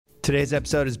Today's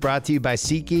episode is brought to you by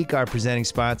SeatGeek, our presenting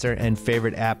sponsor and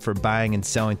favorite app for buying and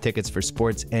selling tickets for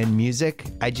sports and music.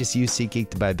 I just used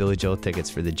SeatGeek to buy Billy Joel tickets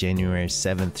for the January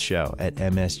 7th show at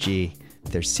MSG.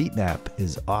 Their seat map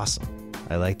is awesome.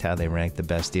 I liked how they ranked the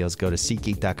best deals. Go to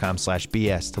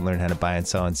SeatGeek.com/BS to learn how to buy and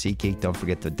sell on SeatGeek. Don't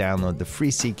forget to download the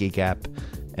free SeatGeek app.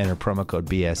 Enter promo code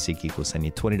BS. SeatGeek will send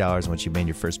you $20 once you've made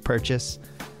your first purchase.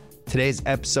 Today's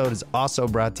episode is also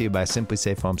brought to you by Simply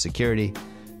Safe Home Security.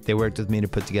 They worked with me to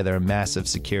put together a massive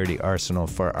security arsenal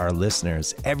for our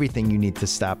listeners. Everything you need to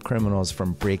stop criminals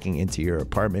from breaking into your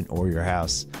apartment or your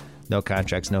house. No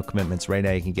contracts, no commitments. Right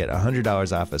now you can get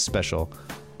 $100 off a special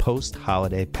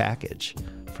post-holiday package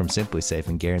from Simply Safe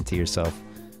and guarantee yourself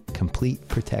complete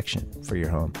protection for your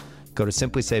home. Go to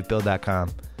simplysafebuild.com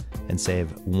and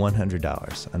save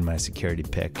 $100 on my security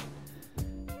pick.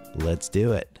 Let's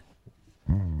do it.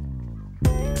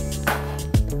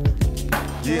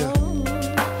 Yeah.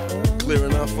 Clear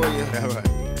enough for you?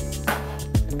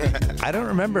 I don't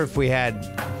remember if we had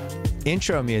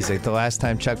intro music the last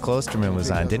time Chuck Klosterman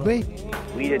was on, did we?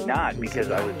 We did not,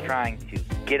 because I was trying to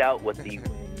get out what the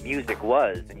music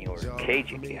was, and you were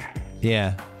caging me.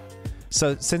 Yeah.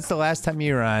 So since the last time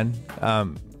you were on,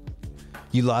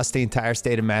 you lost the entire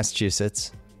state of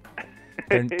Massachusetts.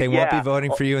 They won't be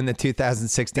voting for you in the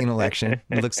 2016 election.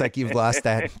 It looks like you've lost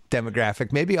that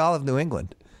demographic. Maybe all of New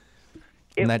England.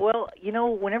 Well, you know,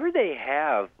 whenever they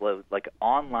have like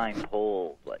online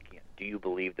polls, like, you know, do you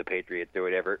believe the Patriots or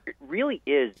whatever, it really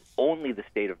is only the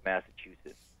state of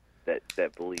Massachusetts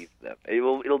that believes them.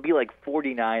 It'll be like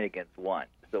 49 against 1.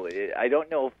 So I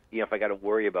don't know if I got to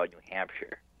worry about New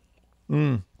Hampshire.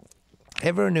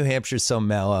 Everyone in New Hampshire's so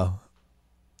mellow.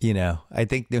 You know, I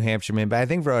think New Hampshire, but I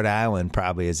think Rhode Island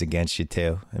probably is against you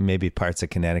too, and maybe parts of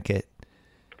Connecticut.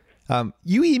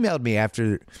 You emailed me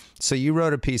after, so you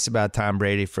wrote a piece about Tom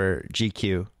Brady for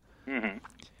GQ. Mm-hmm.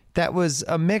 That was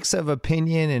a mix of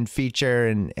opinion and feature,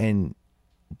 and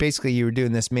basically you were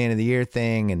doing this Man of the Year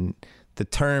thing, and the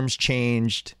terms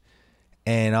changed,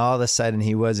 and all of a sudden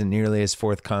he wasn't nearly as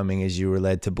forthcoming as you were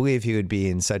led to believe he would be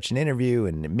in such an interview,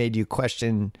 and it made you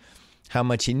question how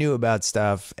much he knew about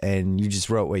stuff, and you just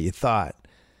wrote what you thought.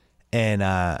 And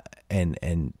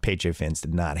Patriot fans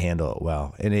did not handle it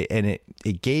well. And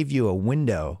it gave you a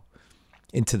window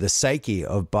into the psyche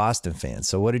of Boston fans.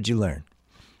 So what did you learn?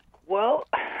 Well,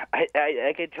 like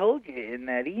I told you in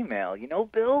that email, you know,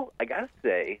 Bill, I got to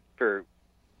say, for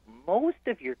most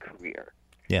of your career,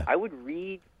 I would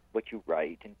read what you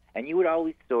write, and you would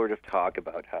always sort of talk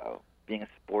about how being a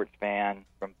sports fan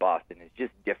from Boston is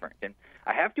just different. And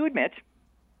I have to admit,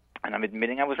 and I'm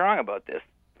admitting I was wrong about this,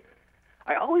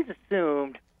 I always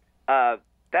assumed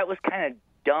that was kind of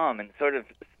dumb and sort of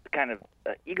kind of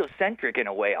egocentric in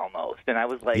a way almost. And I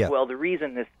was like, well, the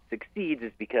reason this succeeds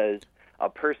is because a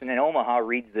person in Omaha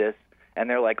reads this and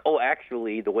they're like, oh,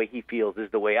 actually, the way he feels is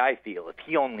the way I feel. If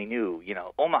he only knew, you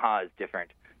know, Omaha is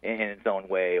different in its own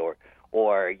way,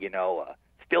 or you know,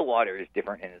 Stillwater is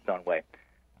different in its own way.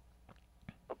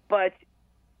 But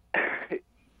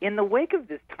in the wake of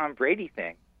this Tom Brady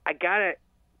thing, I got to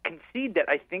concede that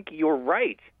I think you're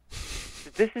right.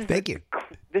 Thank you.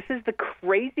 This is the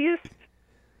craziest.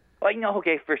 Well, you know,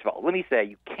 okay, first of all, let me say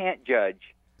you can't judge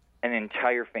an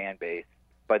entire fan base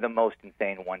by the most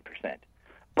insane 1%.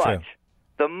 But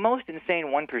the most insane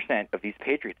 1% of these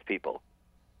Patriots people,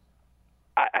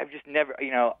 I've just never,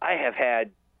 you know, I have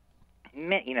had,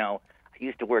 you know, I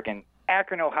used to work in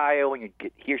Akron, Ohio, and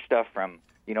you'd hear stuff from,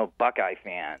 you know, Buckeye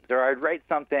fans, or I'd write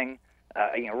something,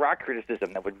 you know, rock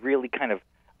criticism that would really kind of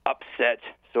upset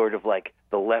sort of like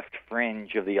the left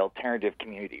fringe of the alternative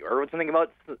community, or something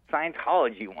about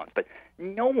Scientology once. But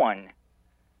no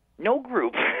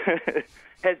group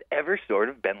has ever sort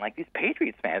of been like these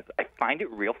Patriots fans. I find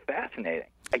it real fascinating.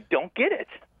 I don't get it.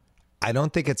 I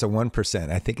don't think it's a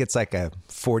 1%. I think it's like a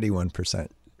 41%.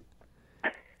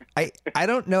 I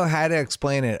don't know how to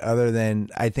explain it other than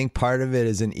I think part of it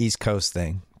is an East Coast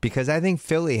thing, because I think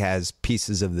Philly has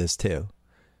pieces of this too.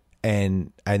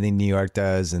 And I think New York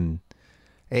does. And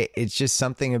it's just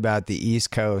something about the East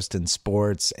Coast and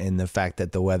sports and the fact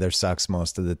that the weather sucks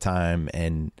most of the time.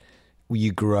 And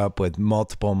you grew up with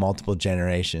multiple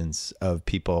generations of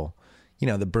people. You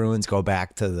know, the Bruins go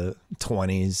back to the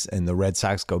 20s and the Red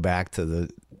Sox go back to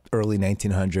the early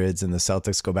 1900s and the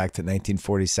Celtics go back to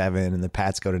 1947 and the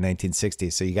Pats go to 1960.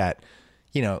 So you got,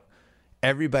 you know,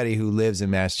 everybody who lives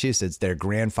in Massachusetts, their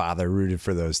grandfather rooted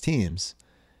for those teams.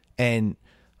 And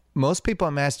most people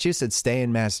in Massachusetts stay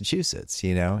in Massachusetts.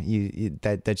 You know,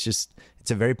 that's just, it's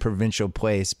a very provincial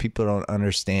place. People don't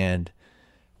understand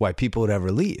why people would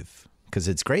ever leave because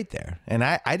it's great there. And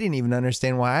I didn't even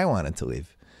understand why I wanted to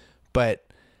leave. But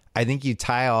I think you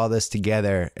tie all this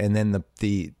together, and then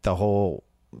the whole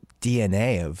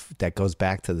DNA of that goes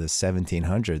back to the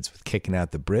 1700s with kicking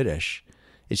out the British.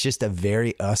 It's just a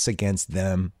very us against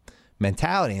them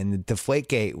mentality, and the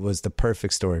Deflategate was the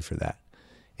perfect story for that.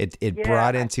 It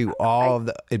brought into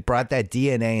it brought that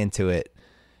DNA into it,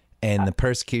 and the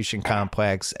persecution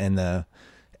complex, and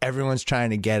everyone's trying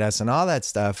to get us and all that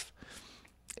stuff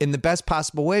in the best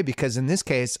possible way, because in this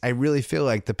case, I really feel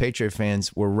like the Patriot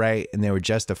fans were right and they were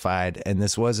justified, and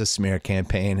this was a smear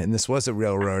campaign, and this was a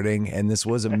railroading, and this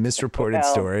was a misreported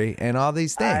story, and all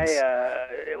these things.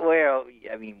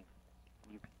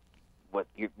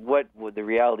 What the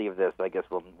reality of this, I guess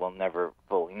we'll never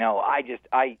fully know.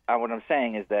 What I'm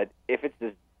saying is that if it's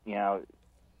this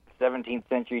 17th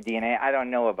century DNA, I don't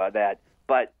know about that,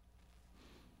 but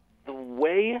the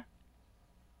way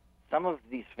some of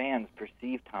these fans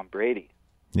perceive Tom Brady,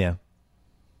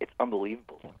 it's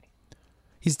unbelievable to me.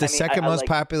 He's the second most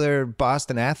popular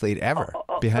Boston athlete ever,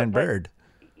 behind Bird.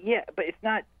 Yeah, but it's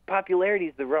not, popularity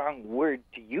is the wrong word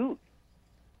to use.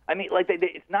 I mean, like,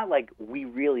 it's not like we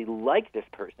really like this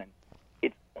person.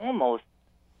 It's almost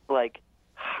like,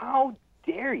 how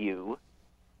dare you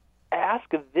ask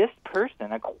this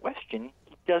person a question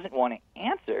he doesn't want to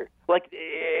answer? Like,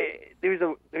 there's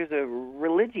a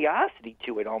religiosity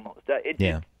to it almost.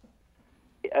 It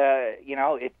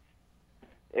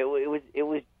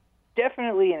was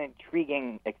definitely an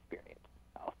intriguing experience.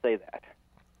 I'll say that.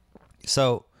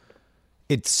 So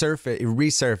it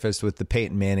resurfaced with the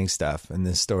Peyton Manning stuff and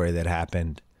this story that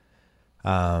happened,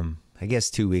 I guess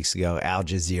 2 weeks ago, Al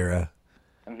Jazeera,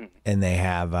 and they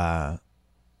have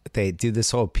they do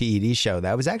this whole PED show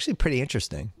that was actually pretty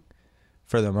interesting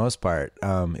for the most part.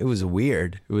 It was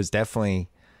weird. It was definitely,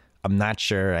 I'm not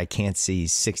sure, I can't see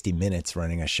 60 Minutes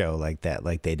running a show like that,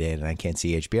 like they did, and I can't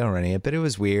see HBO running it, but it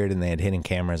was weird, and they had hidden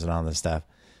cameras and all this stuff.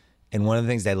 And one of the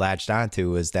things they latched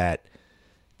onto was that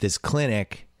this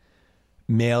clinic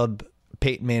mailed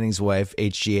Peyton Manning's wife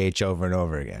HGH over and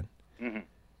over again.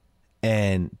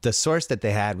 And the source that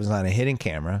they had was on a hidden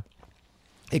camera.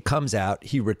 It comes out,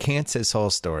 he recants his whole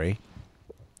story.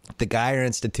 The Geyer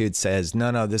Institute says,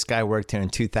 no, this guy worked here in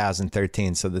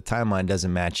 2013, so the timeline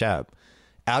doesn't match up.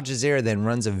 Al Jazeera then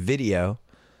runs a video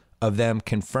of them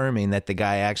confirming that the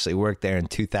guy actually worked there in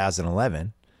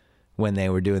 2011 when they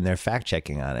were doing their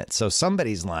fact-checking on it. So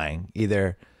somebody's lying.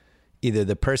 Either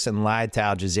the person lied to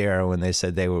Al Jazeera when they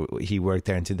said he worked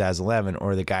there in 2011,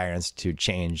 or the Geyer Institute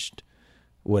changed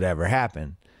whatever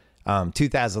happened.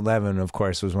 2011, of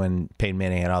course, was when Peyton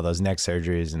Manning had all those neck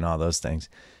surgeries and all those things.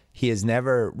 He has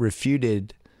never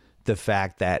refuted the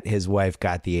fact that his wife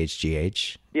got the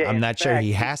HGH. Yeah, I'm not sure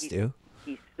he has to.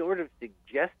 He sort of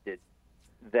suggested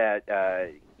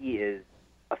that he is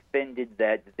offended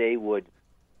that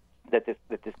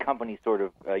this company sort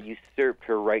of usurped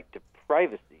her right to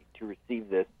privacy to receive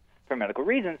this for medical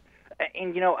reasons.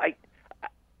 And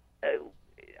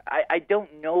I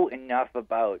don't know enough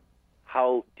about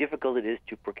how difficult it is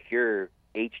to procure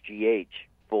HGH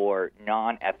for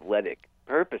non-athletic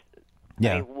purposes.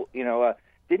 Yeah.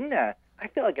 I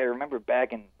feel like I remember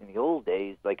back in the old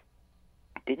days, like,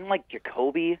 didn't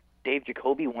Dave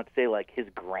Jacoby once say, like, his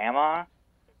grandma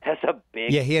has a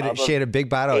big... Yeah, she had a big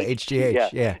bottle of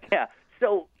HGH. Yeah.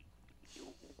 So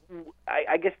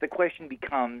I guess the question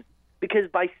becomes, because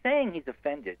by saying he's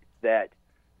offended that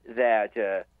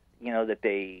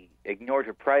they ignored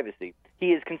her privacy,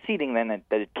 he is conceding then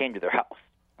that it came to their house.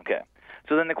 Okay.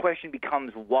 So then the question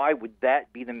becomes, why would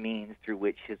that be the means through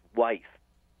which his wife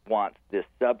wants this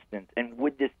substance, and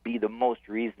would this be the most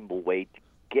reasonable way to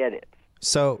get it?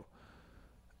 So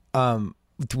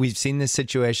we've seen this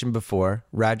situation before.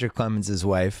 Roger Clemens'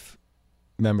 wife,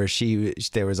 remember,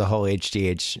 there was a whole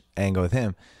HGH angle with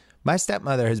him. My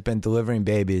stepmother has been delivering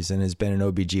babies and has been an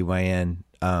OBGYN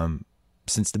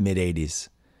since the mid-'80s.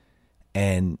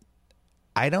 And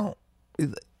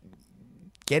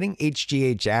getting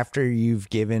HGH after you've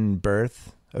given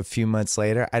birth a few months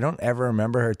later, I don't ever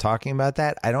remember her talking about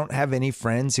that. I don't have any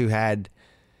friends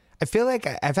I feel like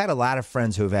I've had a lot of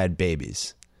friends who have had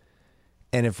babies.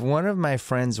 And if one of my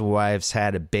friends' wives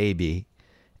had a baby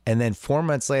and then 4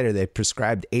 months later they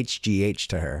prescribed HGH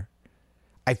to her,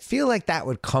 I feel like that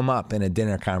would come up in a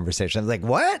dinner conversation. I was like,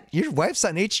 what? Your wife's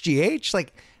on HGH?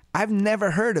 Like, I've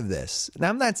never heard of this. Now,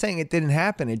 I'm not saying it didn't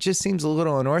happen. It just seems a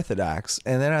little unorthodox.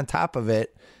 And then on top of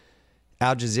it,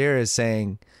 Al Jazeera is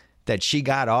saying that she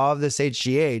got all of this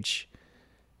HGH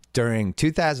during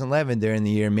 2011, during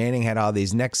the year Manning had all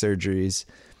these neck surgeries.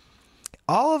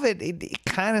 All of it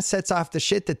kind of sets off the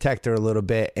shit detector a little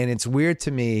bit. And it's weird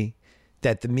to me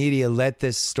that the media let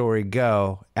this story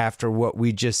go after what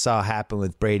we just saw happen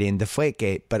with Brady and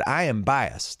Deflategate, but I am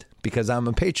biased because I'm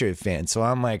a Patriot fan. So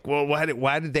I'm like, well,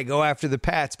 why did they go after the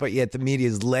Pats, but yet the media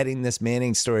is letting this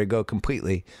Manning story go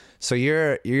completely? So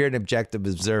you're an objective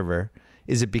observer.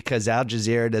 Is it because Al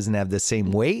Jazeera doesn't have the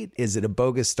same weight? Is it a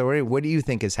bogus story? What do you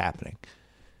think is happening?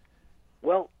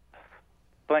 Well,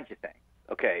 bunch of things.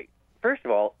 Okay, first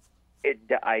of all,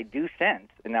 I do sense,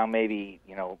 and now maybe,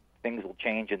 things will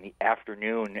change in the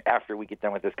afternoon after we get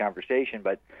done with this conversation,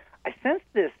 but I sense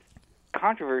this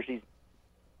controversy is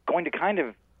going to kind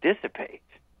of dissipate.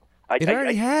 It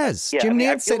already has. Yeah, Jim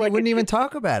Nantz said he wouldn't even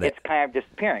talk about it. It's kind of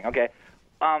disappearing. Okay.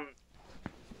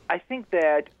 I think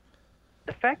that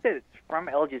the fact that it's from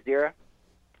Al Jazeera,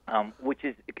 which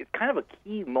is it's kind of a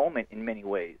key moment in many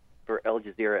ways for Al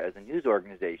Jazeera as a news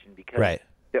organization, because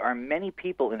there are many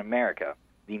people in America,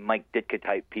 the Mike Ditka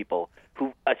type people,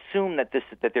 who assume that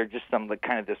they're just some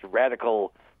kind of this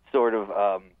radical sort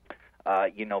of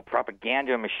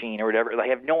propaganda machine or whatever. They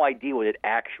have no idea what it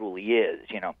actually is,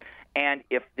 And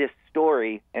if this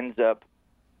story ends up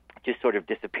just sort of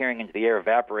disappearing into the air,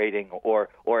 evaporating, or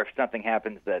if something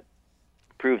happens that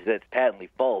proves that it's patently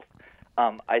false,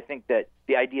 I think that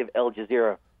the idea of Al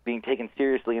Jazeera being taken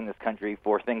seriously in this country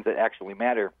for things that actually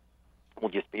matter will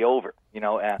just be over,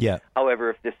 However,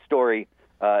 if this story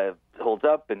holds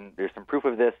up and there's some proof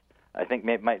of this, I think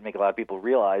it might make a lot of people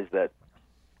realize that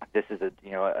this is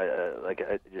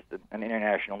just an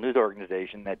international news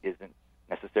organization that isn't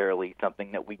necessarily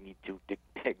something that we need to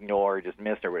ignore or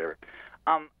dismiss or whatever.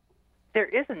 There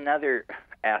is another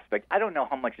aspect. I don't know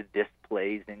how much this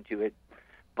plays into it,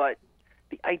 but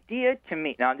the idea to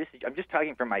me, now I'm just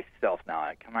talking for myself now.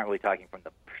 I'm not really talking from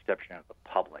the perception of the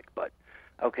public, but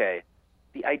okay,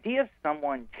 the idea of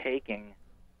someone taking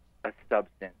a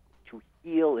substance to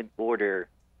heal in order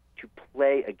to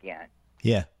play again.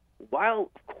 Yeah. While,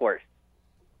 of course,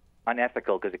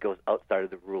 unethical because it goes outside of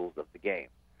the rules of the game,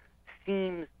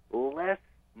 seems less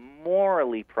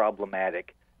morally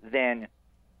problematic than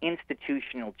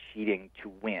institutional cheating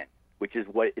to win, which is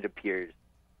what it appears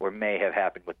or may have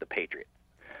happened with the Patriots.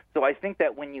 So I think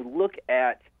that when you look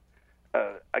at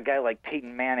a guy like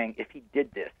Peyton Manning, if he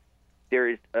did this, there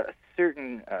is a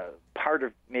certain part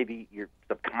of maybe your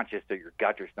subconscious or your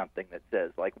gut or something that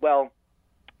says, like, well,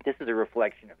 this is a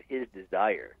reflection of his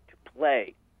desire to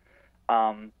play.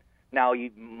 Now,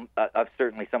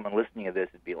 certainly someone listening to this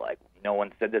would be like, no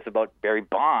one said this about Barry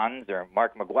Bonds or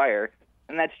Mark McGwire,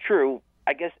 and that's true.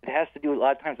 I guess it has to do a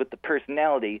lot of times with the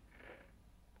personality.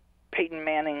 Peyton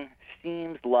Manning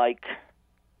seems like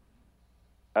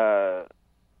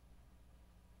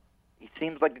he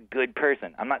seems like a good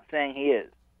person. I'm not saying he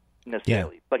is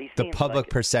necessarily, but he seems the public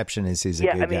perception is he's a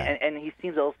good guy. And he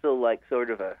seems also like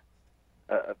sort of a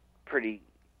pretty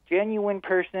genuine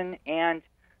person. And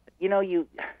the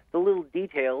little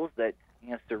details that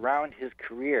surround his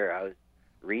career. I was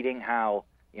reading how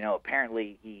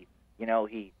apparently he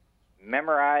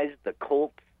memorized the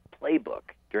Colts playbook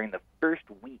during the first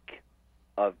week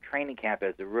of training camp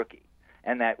as a rookie,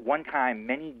 and that one time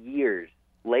many years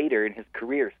later in his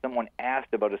career, someone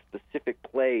asked about a specific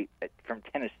play from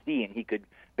Tennessee, and he could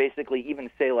basically even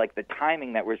say like the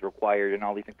timing that was required and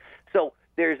all these things. So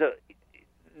there's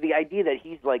the idea that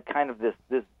he's like kind of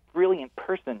this brilliant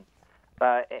person,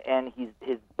 and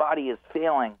his body is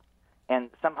failing, and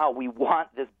somehow we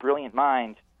want this brilliant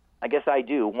mind. I guess I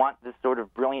do want this sort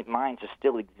of brilliant mind to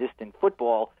still exist in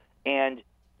football, and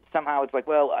somehow it's like,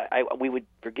 well, we would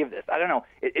forgive this. I don't know.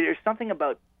 There's something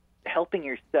about helping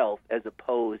yourself as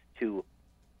opposed to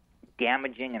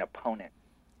damaging an opponent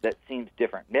that seems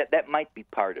different. That might be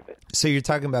part of it. So you're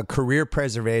talking about career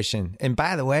preservation. And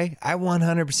by the way, I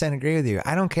 100% agree with you.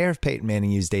 I don't care if Peyton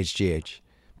Manning used HGH,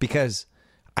 because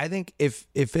I think if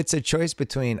it's a choice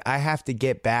between I have to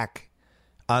get back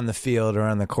on the field or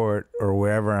on the court or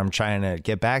wherever I'm trying to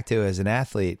get back to as an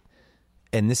athlete,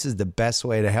 and this is the best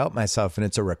way to help myself, and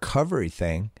it's a recovery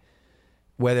thing,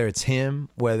 whether it's him,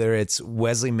 whether it's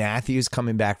Wesley Matthews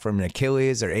coming back from an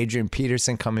Achilles, or Adrian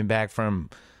Peterson coming back from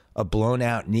a blown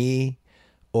out knee,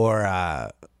 or I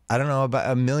don't know,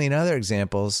 about a million other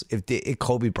examples. If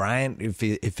Kobe Bryant,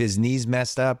 if his knee's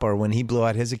messed up, or when he blew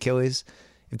out his Achilles,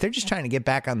 if they're just trying to get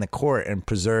back on the court and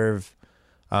preserve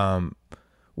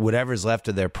whatever's left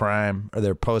of their prime or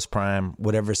their post-prime,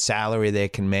 whatever salary they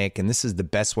can make, and this is the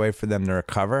best way for them to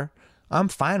recover, I'm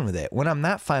fine with it. When I'm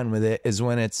not fine with it is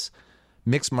when it's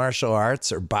mixed martial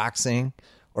arts or boxing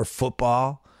or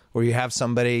football, where you have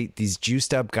somebody, these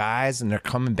juiced up guys, and they're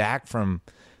coming back from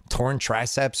torn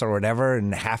triceps or whatever,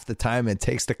 and half the time it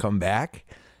takes to come back,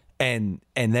 and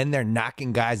then they're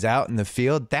knocking guys out in the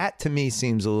field. That to me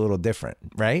seems a little different,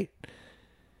 right?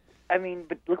 I mean,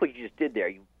 but look what you just did there.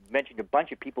 You mentioned a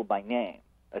bunch of people by name,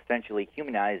 essentially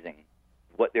humanizing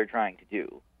what they're trying to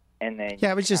do. And then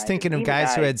I was just thinking of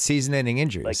guys who had season-ending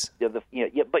injuries. But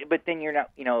then you're not,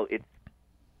 it's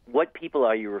what people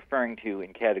are you referring to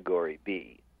in category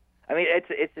B? I mean,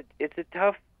 it's a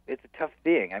tough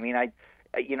thing. I mean,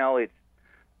 it's.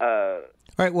 All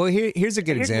right. Well, here's a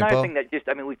good example. Another thing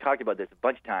that we've talked about this a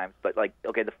bunch of times, but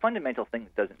the fundamental thing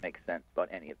that doesn't make sense about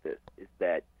any of this is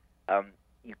that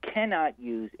you cannot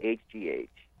use HGH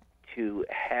to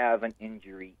have an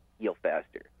injury heal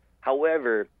faster.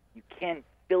 However, you can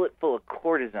fill it full of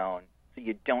cortisone so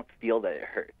you don't feel that it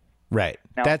hurts. Right.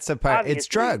 Now, that's the part. It's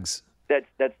drugs. It's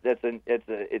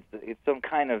some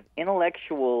kind of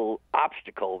intellectual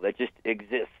obstacle that just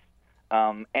exists.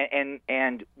 And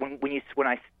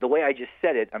the way I just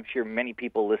said it, I'm sure many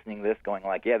people listening to this going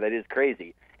like, yeah, that is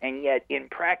crazy. And yet in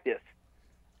practice,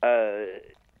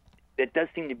 it does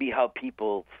seem to be how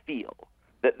people feel.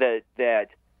 That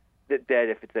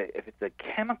if it's a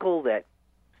chemical that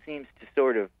seems to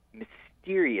sort of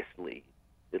mysteriously,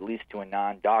 at least to a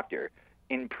non-doctor,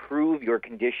 improve your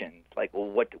conditions. Like, well,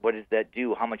 what does that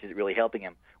do? How much is it really helping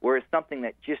him? Whereas something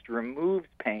that just removes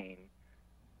pain,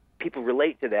 people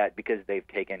relate to that because they've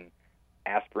taken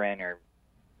aspirin or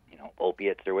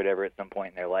opiates or whatever at some point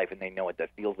in their life, and they know what that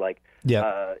feels like.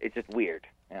 Yeah, it's just weird.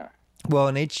 Yeah. Well,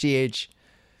 in HGH,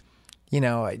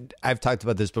 I've talked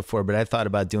about this before, but I thought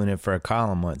about doing it for a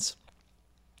column once.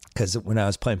 Because when I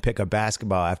was playing pickup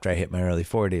basketball after I hit my early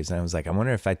 40s, and I was like, I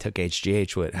wonder if I took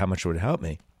HGH, how much would it help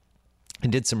me? I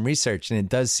did some research, and it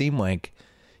does seem like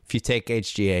if you take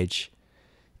HGH,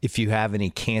 if you have any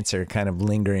cancer kind of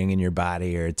lingering in your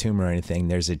body or a tumor or anything,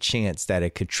 there's a chance that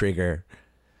it could trigger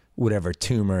whatever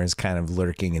tumor is kind of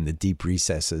lurking in the deep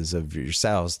recesses of your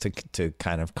cells to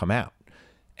kind of come out.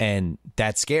 And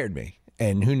that scared me.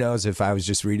 And who knows if I was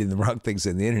just reading the wrong things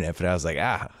on the internet, but I was like,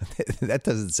 that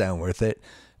doesn't sound worth it.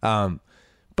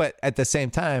 But at the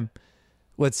same time,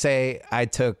 let's say I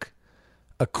took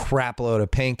a crap load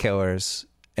of painkillers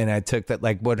and I took that,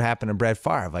 like what happened to Brett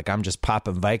Favre. Like, I'm just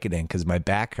popping Vicodin because my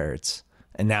back hurts,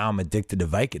 and now I'm addicted to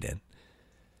Vicodin.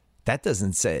 That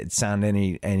doesn't sound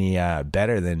any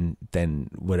better than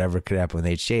whatever could happen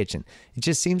with HGH. And it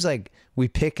just seems like we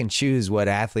pick and choose what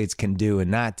athletes can do and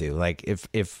not do. Like,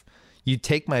 if you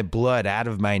take my blood out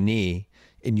of my knee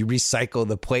and you recycle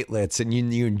the platelets and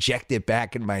you inject it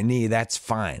back in my knee, that's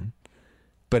fine.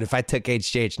 But if I took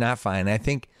HGH, not fine. I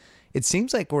think it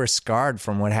seems like we're scarred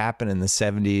from what happened in the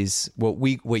 70s,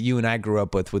 what you and I grew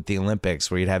up with the Olympics,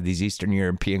 where you'd have these Eastern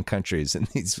European countries and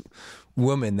these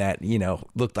women that,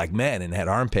 looked like men and had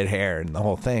armpit hair and the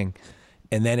whole thing.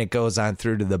 And then it goes on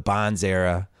through to the Bonds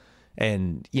era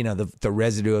and, the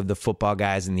residue of the football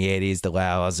guys in the 80s, the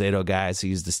Lyle Alzado guys who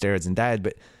used the steroids and died.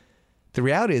 But the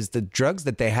reality is the drugs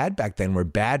that they had back then were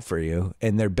bad for you,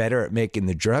 and they're better at making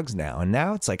the drugs now. And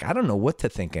now it's like, I don't know what to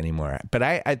think anymore.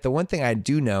 But the one thing I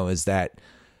do know is that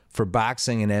for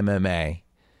boxing and MMA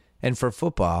and for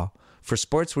football, for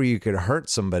sports where you could hurt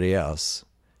somebody else,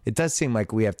 it does seem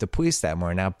like we have to police that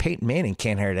more. Now, Peyton Manning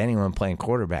can't hurt anyone playing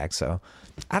quarterback. So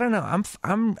I don't know.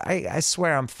 I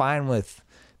swear I'm fine with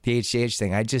the HGH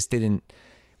thing. I just didn't,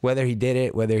 whether he did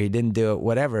it, whether he didn't do it,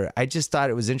 whatever. I just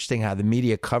thought it was interesting how the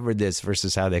media covered this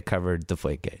versus how they covered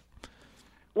Deflategate.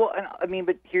 Well, and I mean,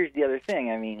 but here's the other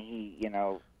thing. I mean,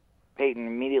 Peyton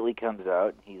immediately comes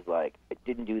out and he's like, I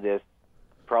didn't do this,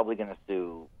 probably going to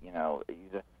sue,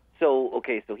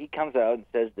 So he comes out and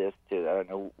says this to, I don't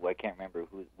know, I can't remember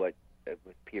what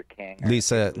was Peter King.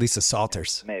 Lisa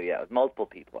Salters. Maybe, yeah, multiple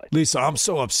people. Lisa, I'm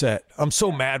so upset. I'm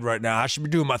so mad right now. I should be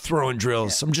doing my throwing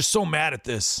drills. Yeah. I'm just so mad at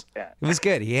this. Yeah. It was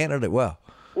good. He handled it well.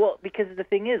 Well, because the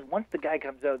thing is, once the guy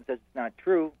comes out and says it's not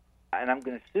true, and I'm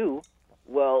going to sue,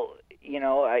 well,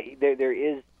 there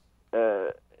is,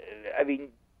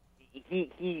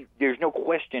 there's no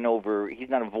question over, he's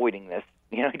not avoiding this.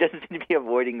 He doesn't seem to be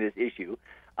avoiding this issue.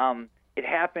 It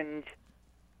happened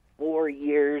 4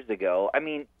 years ago. I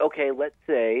mean, okay, let's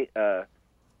say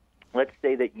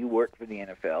that you work for the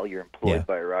NFL. You're employed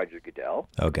by Roger Goodell.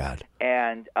 Oh God.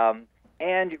 And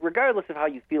regardless of how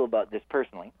you feel about this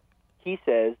personally, he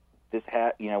says this.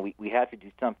 We have to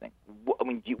do something. I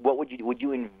mean, what would you do? Would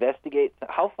you investigate?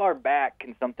 How far back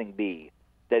can something be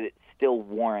that it still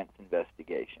warrants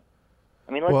investigation?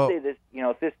 I mean, let's say this.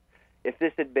 If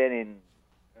this had been in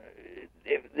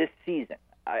this season,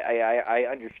 I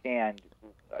understand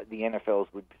the NFLs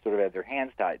would sort of have their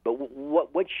hands tied. But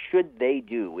what should they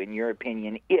do, in your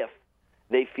opinion, if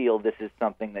they feel this is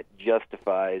something that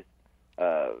justifies,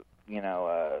 a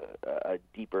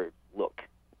deeper look?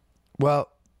 Well,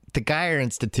 the Geyer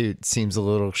Institute seems a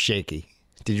little shaky.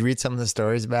 Did you read some of the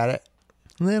stories about it?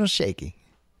 A little shaky.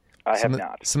 I have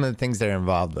not. Some of the things they're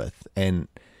involved with. And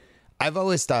I've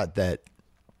always thought that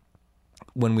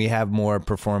when we have more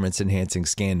performance-enhancing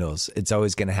scandals, it's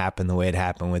always going to happen the way it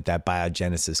happened with that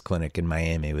biogenesis clinic in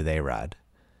Miami with A-Rod.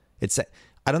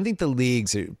 I don't think the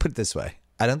leagues are, put it this way,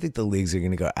 I don't think the leagues are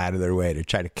going to go out of their way to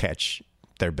try to catch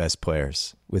their best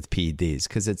players with PEDs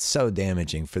because it's so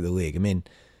damaging for the league. I mean,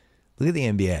 look at the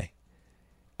NBA.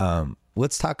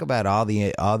 Let's talk about all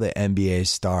the NBA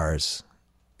stars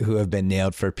who have been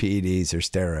nailed for PEDs or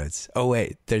steroids. Oh,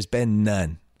 wait, there's been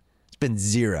none. It's been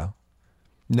zero.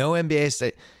 No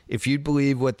NBA, if you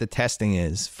believe what the testing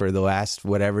is for the last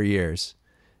whatever years,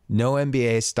 no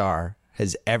NBA star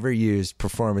has ever used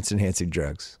performance-enhancing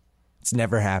drugs. It's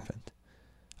never happened.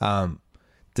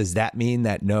 Does that mean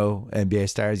that no NBA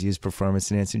stars use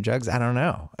performance-enhancing drugs? I don't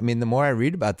know. I mean, the more I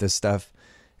read about this stuff,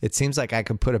 it seems like I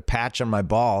could put a patch on my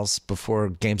balls before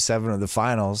Game 7 of the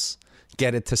finals,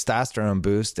 get a testosterone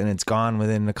boost, and it's gone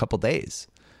within a couple days.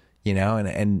 You know,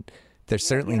 and they're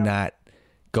certainly not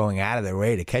going out of their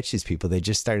way to catch these people. They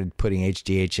just started putting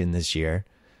HGH in this year.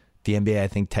 The NBA, I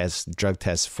think, drug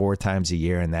tests 4 times a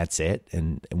year, and that's it.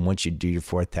 And once you do your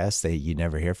 4th test, you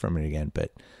never hear from it again.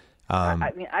 But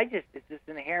I mean, it's this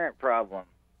inherent problem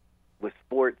with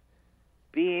sports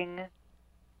being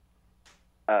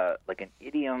like an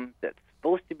idiom that's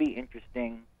supposed to be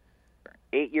interesting for an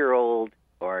 8-year-old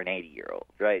or an 80-year-old,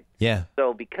 right? Yeah.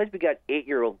 So because we got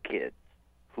 8-year-old kids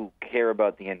who care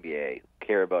about the NBA, who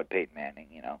care about Peyton Manning,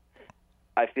 you know,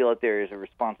 I feel that there is a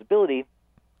responsibility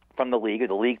from the league, or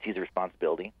the league sees a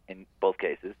responsibility in both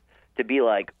cases, to be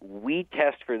like, we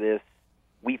test for this,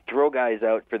 we throw guys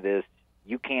out for this,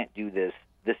 you can't do this,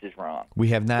 this is wrong. We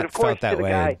have not felt that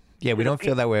way. We don't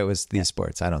feel that way with these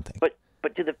sports, I don't think.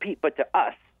 But to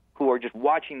us, who are just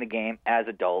watching the game as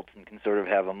adults and can sort of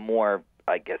have a more,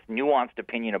 I guess, nuanced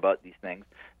opinion about these things,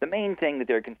 the main thing that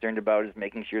they're concerned about is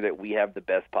making sure that we have the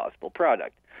best possible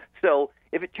product. So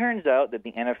if it turns out that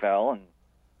the NFL and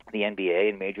the NBA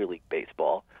and Major League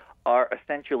Baseball are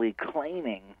essentially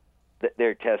claiming that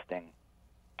they're testing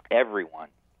everyone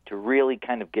to really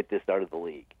kind of get this out of the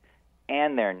league,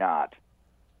 and they're not,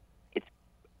 it's,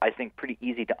 I think, pretty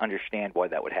easy to understand why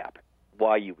that would happen,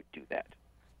 why you would do that.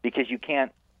 Because you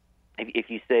can't, if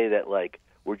you say that, like,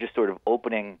 we're just sort of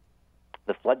opening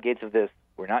the floodgates of this,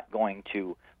 we're not going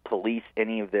to police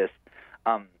any of this,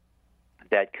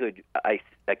 that could, I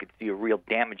could see a real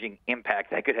damaging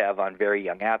impact that could have on very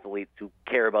young athletes who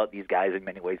care about these guys in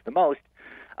many ways the most.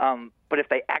 But if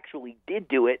they actually did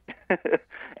do it,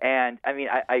 and I mean,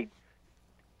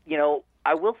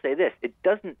 I will say this, it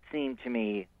doesn't seem to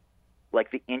me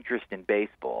like the interest in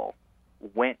baseball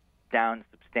went down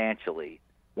substantially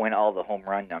when all the home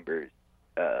run numbers,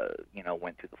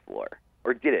 went through the floor.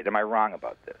 Or did it? Am I wrong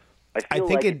about this? I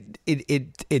think like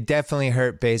it definitely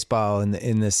hurt baseball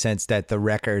in the sense that the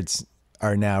records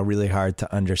are now really hard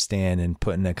to understand and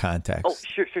put into context. Oh,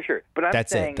 sure. But I'm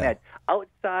saying that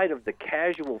outside of the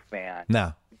casual fan,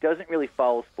 no, doesn't really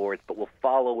follow sports, but will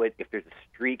follow it if there's a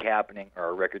streak happening or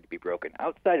a record to be broken.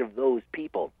 Outside of those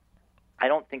people, I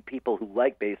don't think people who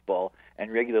like baseball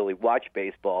and regularly watch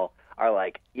baseball are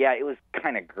like, yeah, it was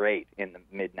kind of great in the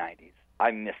mid-'90s.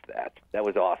 I missed that. That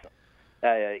was awesome.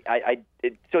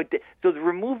 So the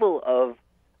removal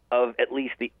of at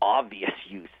least the obvious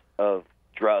use of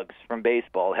drugs from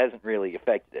baseball hasn't really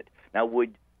affected it. Now,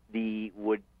 would the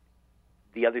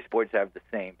other sports have the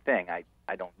same thing?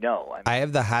 I don't know. I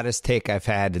have the hottest take I've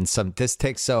had, and this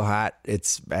take's so hot,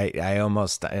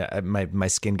 my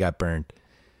skin got burned.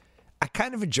 I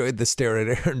kind of enjoyed the steroid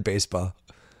era in baseball.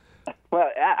 Well,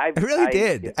 I really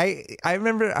did. I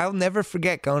remember, I'll never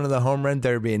forget going to the home run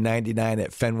derby in '99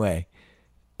 at Fenway.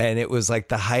 And it was like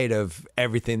the height of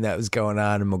everything that was going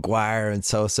on, and McGuire and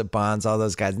Sosa, Bonds, all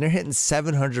those guys. And they're hitting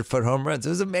 700-foot home runs. It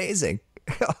was amazing.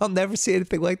 I'll never see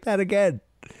anything like that again.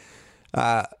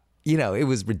 It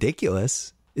was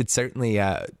ridiculous. It certainly,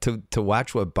 to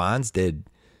watch what Bonds did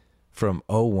from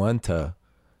 01 to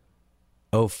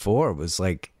 04 was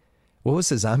like, what was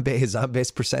his on-base? His on-base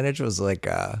percentage was like,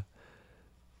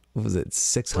 what was it,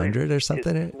 600 or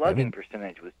something? His slugging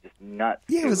percentage was just nuts.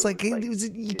 Yeah, it was like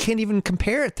you can't even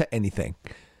compare it to anything.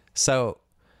 So,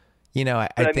 I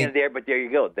think. But there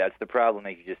you go. That's the problem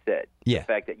that you just said. Yeah. The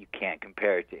fact that you can't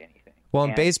compare it to anything. Well,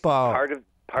 in baseball,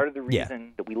 part of the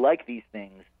reason that we like these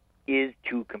things is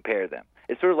to compare them.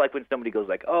 It's sort of like when somebody goes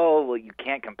like, "Oh, well, you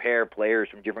can't compare players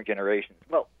from different generations."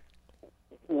 Well,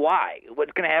 why?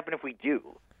 What's going to happen if we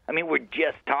do? I mean, we're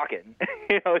just talking.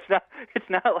 It's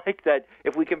not like that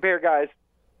if we compare guys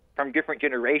from different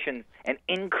generations and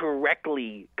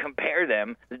incorrectly compare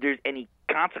them, that there's any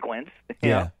consequence. You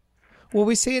know? Well,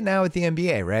 we see it now with the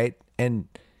NBA, right? And,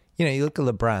 you look at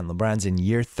LeBron. LeBron's in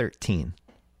year 13.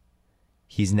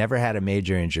 He's never had a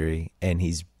major injury, and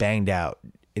he's banged out.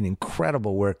 An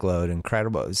incredible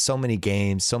workload, so many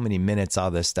games, so many minutes, all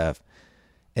this stuff.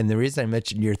 And the reason I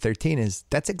mentioned year 13 is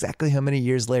that's exactly how many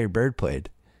years Larry Bird played.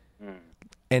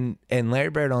 And Larry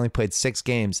Bird only played 6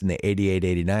 games in the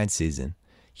 88-89 season.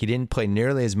 He didn't play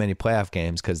nearly as many playoff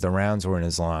games because the rounds weren't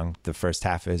as long the first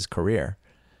half of his career.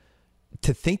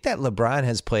 To think that LeBron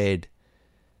has played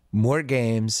more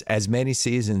games, as many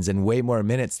seasons, and way more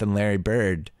minutes than Larry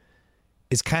Bird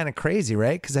is kind of crazy,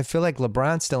 right? Because I feel like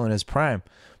LeBron's still in his prime.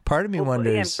 Part of me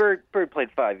wonders. And Bird played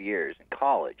 5 years in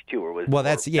college too, or was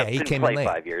he came in late.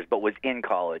 5 years, but was in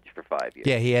college for 5 years.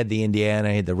 Yeah, he had the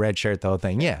Indiana, he had the red shirt, the whole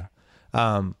thing. Yeah,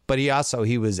 but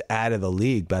he was out of the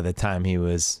league by the time he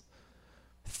was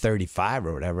 35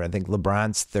 or whatever. I think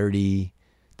LeBron's 30.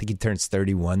 I think he turns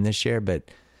 31 this year. But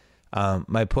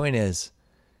my point is,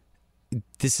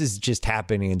 this is just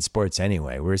happening in sports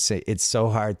anyway. It's so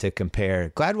hard to compare.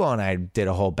 Gladwell and I did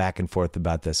a whole back and forth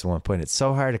about this at one point. It's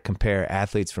so hard to compare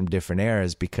athletes from different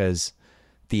eras because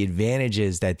the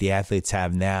advantages that the athletes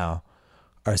have now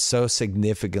are so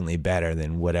significantly better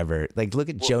than whatever. Like, look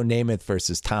at Joe Namath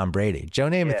versus Tom Brady. Joe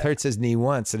Namath hurts his knee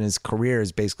once, and his career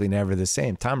is basically never the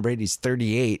same. Tom Brady's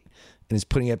 38 and is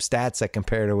putting up stats that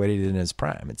compare to what he did in his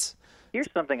prime. Here's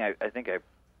something I think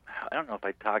I don't know if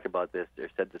I talked about this or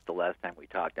said this the last time we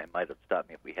talked. I might have stopped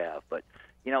me if we have. But,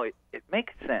 it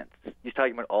makes sense. You're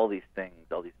talking about all these things,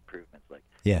 all these improvements.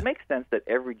 It makes sense that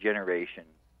every generation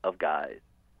of guys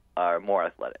are more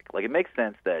athletic. Like, it makes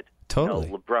sense that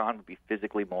LeBron would be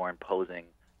physically more imposing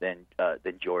than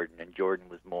Jordan, and Jordan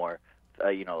was more,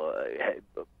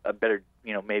 a better,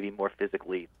 maybe more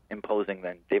physically imposing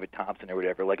than David Thompson or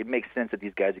whatever. Like, it makes sense that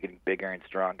these guys are getting bigger and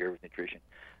stronger with nutrition.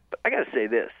 But I got to say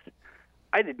this.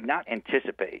 I did not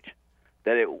anticipate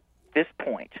that at this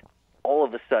point, all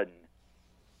of a sudden,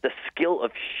 the skill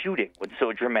of shooting would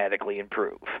so dramatically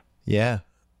improve. Yeah.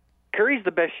 Curry's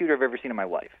the best shooter I've ever seen in my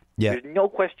life. Yeah. There's no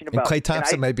question about it. And Klay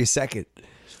Thompson might be second.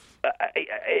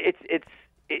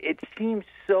 It seems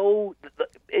so.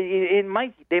 He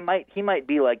might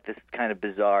be like this kind of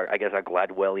bizarre, I guess, a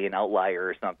Gladwellian outlier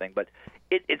or something. But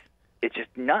it's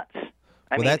just nuts.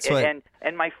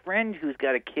 And my friend who's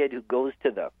got a kid who goes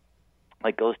to the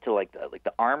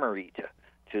armory to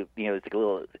it's like a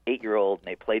little 8-year-old, and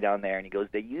they play down there, and he goes,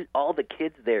 all the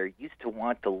kids there used to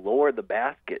want to lower the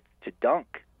basket to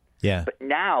dunk. Yeah. But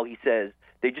now, he says,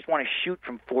 they just want to shoot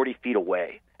from 40 feet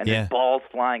away, and there's balls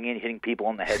flying in, hitting people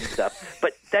on the head and stuff.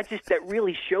 But that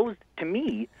really shows to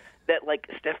me that, like,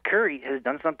 Steph Curry has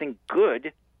done something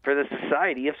good for the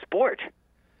society of sport.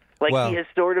 He has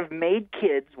sort of made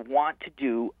kids want to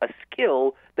do a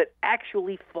skill that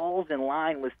actually falls in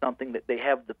line with something that they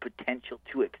have the potential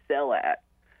to excel at,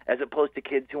 as opposed to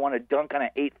kids who want to dunk on an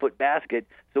 8-foot basket,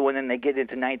 so when then they get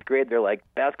into 9th grade, they're like,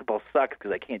 basketball sucks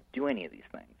because I can't do any of these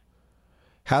things.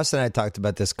 House and I talked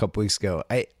about this a couple weeks ago.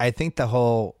 I think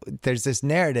there's this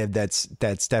narrative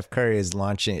that Steph Curry is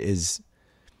launching is,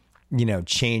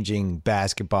 changing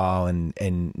basketball,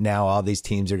 and now all these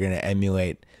teams are going to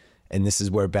emulate, and this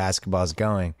is where basketball is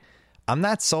going. I'm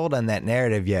not sold on that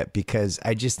narrative yet, because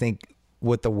I just think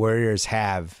what the Warriors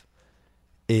have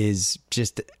is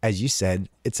just, as you said,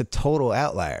 it's a total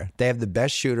outlier. They have the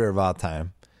best shooter of all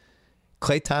time.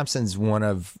 Klay Thompson's one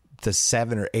of the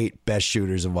 7 or 8 best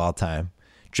shooters of all time.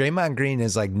 Draymond Green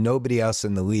is like nobody else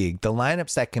in the league. The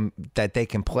lineups that they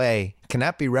can play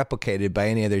cannot be replicated by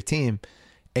any other team.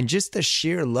 And just the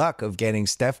sheer luck of getting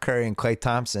Steph Curry and Klay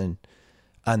Thompson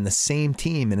on the same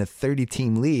team in a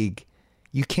 30-team league,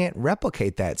 you can't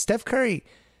replicate that. Steph Curry,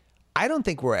 I don't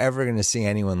think we're ever going to see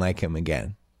anyone like him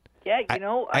again. Yeah,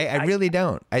 I really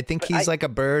don't. I think he's like a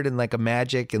Bird and like a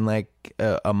Magic and like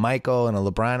a Michael and a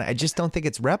LeBron. I just don't think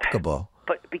it's replicable.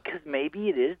 But because maybe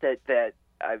it is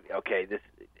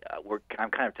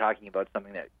I'm kind of talking about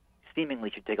something that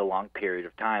seemingly should take a long period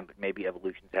of time, but maybe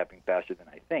evolution's happening faster than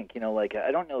I think.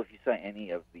 I don't know if you saw any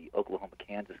of the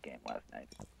Oklahoma-Kansas game last night.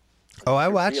 Oh, I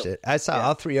watched it. I saw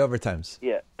all 3 overtimes.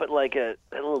 Yeah, but like a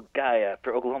little guy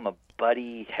for Oklahoma,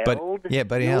 Buddy Held.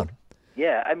 Buddy Held.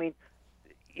 Yeah, I mean,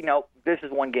 this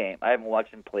is one game. I haven't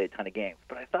watched him play a ton of games.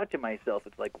 But I thought to myself,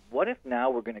 it's like, what if now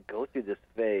we're going to go through this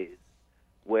phase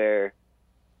where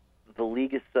the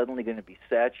league is suddenly going to be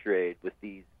saturated with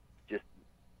these just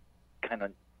kind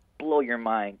of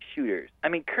blow-your-mind shooters? I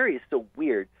mean, Curry is so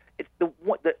weird. It's the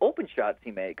open shots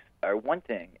he makes are one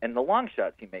thing, and the long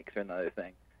shots he makes are another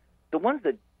thing. The ones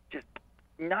that just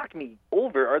knock me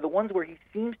over are the ones where he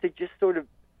seems to just sort of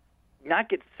not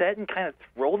get set and kind of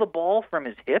throw the ball from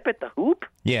his hip at the hoop?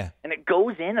 Yeah. And it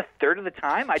goes in a third of the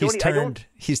time?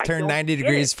 He's turned 90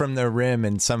 degrees from the rim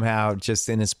and somehow just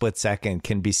in a split second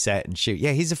can be set and shoot.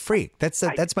 Yeah, he's a freak. That's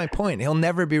my point. He'll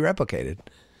never be replicated.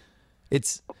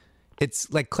 It's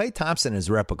like Klay Thompson is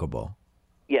replicable.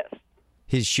 Yes.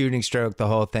 His shooting stroke, the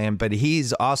whole thing, but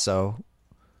he's also,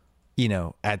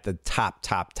 at the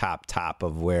top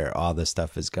of where all this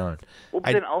stuff is going. Well,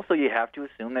 but then also you have to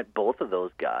assume that both of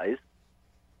those guys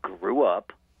grew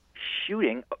up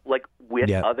shooting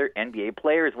with other NBA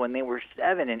players when they were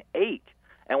 7 and 8,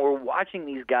 and we're watching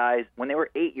these guys when they were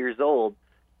 8 years old.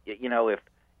 If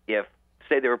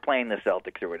say they were playing the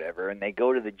Celtics or whatever, and they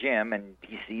go to the gym and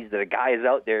he sees that a guy is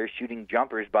out there shooting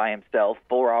jumpers by himself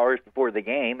 4 hours before the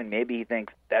game, and maybe he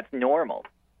thinks that's normal.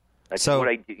 That's what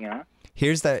I do.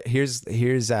 Here's kind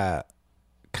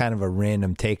of a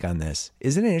random take on this.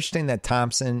 Isn't it interesting that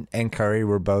Thompson and Curry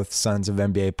were both sons of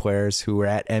NBA players who were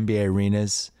at NBA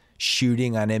arenas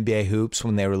shooting on NBA hoops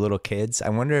when they were little kids? I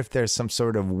wonder if there's some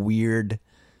sort of weird,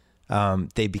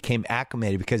 they became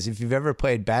acclimated, because if you've ever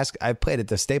played basketball, I've played at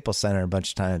the Staples Center a bunch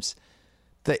of times.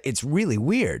 It's really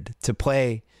weird to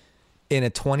play in a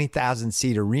 20,000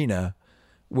 seat arena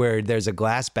where there's a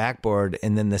glass backboard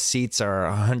and then the seats are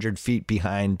 100 feet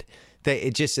behind.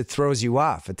 It throws you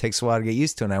off. It takes a while to get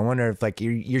used to. And I wonder if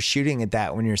you're shooting at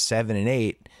that when you're 7 and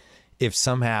 8, if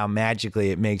somehow magically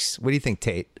it makes. What do you think,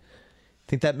 Tate?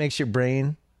 Think that makes your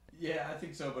brain? Yeah, I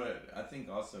think so. But I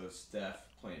think also Steph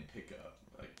playing pickup,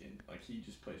 he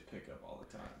just plays pickup all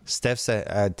the time.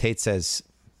 Tate says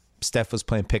Steph was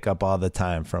playing pickup all the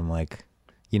time from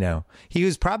he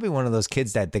was probably one of those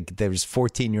kids that there was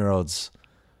 14-year-olds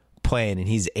playing and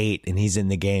he's 8 and he's in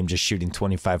the game just shooting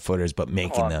 25-footers but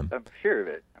making them. I'm sure of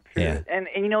it. Of it. And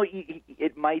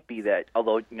it might be that,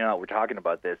 although we're talking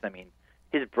about this, I mean,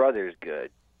 his brother's good,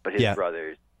 but his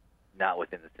brother's not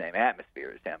within the same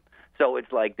atmosphere as him. So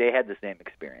it's like they had the same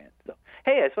experience. So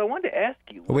hey, so I wanted to ask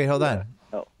you. Wait, hold on.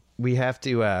 Oh. We have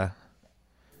to I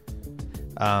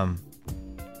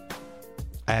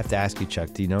have to ask you, Chuck,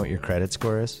 do you know what your credit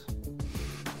score is?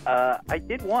 I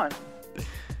did once.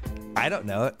 I don't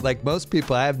know it. Like most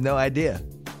people, I have no idea.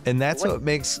 And that's what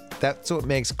makes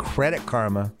Credit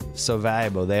Karma so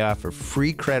valuable. They offer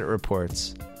free credit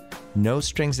reports, no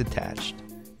strings attached,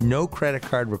 no credit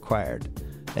card required,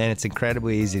 and it's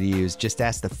incredibly easy to use. Just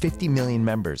ask the 50 million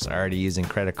members already using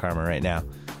Credit Karma right now.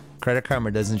 Credit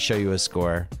Karma doesn't show you a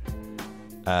score.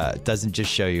 Doesn't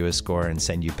just show you a score and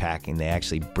send you packing. They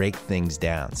actually break things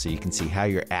down so you can see how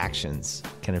your actions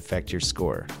can affect your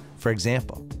score. For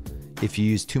example, if you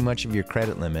use too much of your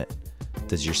credit limit,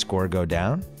 does your score go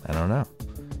down? I don't know.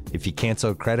 If you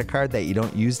cancel a credit card that you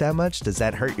don't use that much, does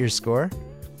that hurt your score?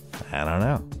 I don't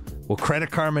know. Well,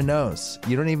 Credit Karma knows.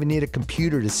 You don't even need a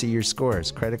computer to see your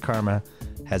scores. Credit Karma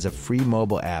has a free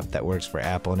mobile app that works for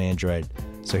Apple and Android.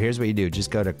 So here's what you do.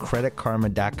 Just go to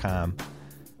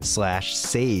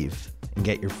creditkarma.com/save and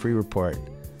get your free report.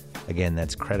 Again,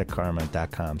 that's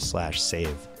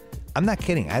creditkarma.com/save. I'm not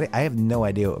kidding. I have no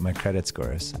idea what my credit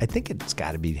score is. I think it's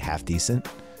got to be half decent.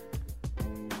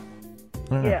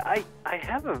 I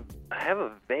have a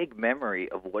vague memory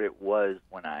of what it was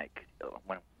when I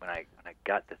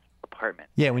got this apartment.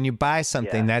 Yeah, when you buy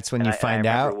something, that's when you find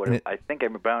out. I think I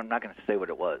remember. I'm not going to say what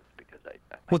it was because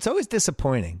well, it's always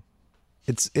disappointing.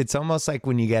 It's almost like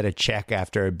when you get a check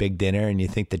after a big dinner and you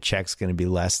think the check's going to be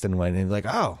less than when you're like,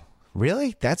 oh,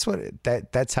 really? That's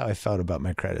how I felt about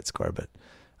my credit score. But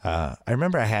I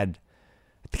remember I think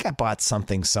I bought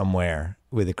something somewhere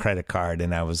with a credit card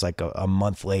and I was like a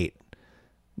month late,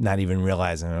 not even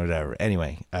realizing it or whatever.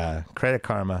 Anyway, Credit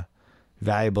Karma,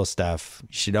 valuable stuff.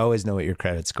 You should always know what your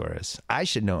credit score is. I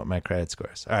should know what my credit score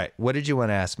is. All right, what did you want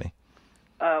to ask me?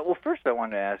 Well, first I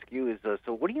wanted to ask you is,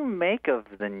 so what do you make of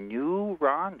the new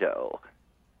Rondo?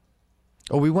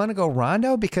 Oh, we want to go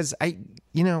Rondo? Because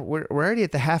we're already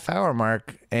at the half-hour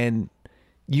mark, and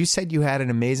you said you had an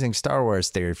amazing Star Wars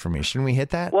theory for me. Shouldn't we hit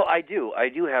that? Well, I do. I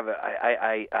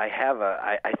have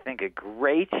I think a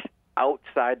great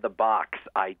outside-the-box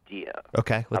idea.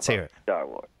 Okay, let's hear it. Star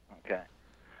Wars. Okay.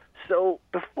 So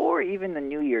before even the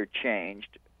new year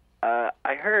changed, I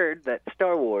heard that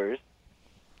Star Wars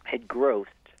had grossed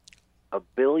 $1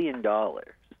 billion. Mm.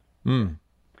 And,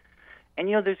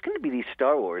 there's going to be these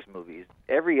Star Wars movies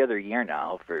every other year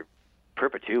now for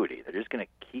perpetuity. They're just going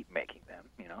to keep making them,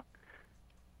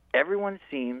 Everyone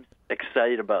seems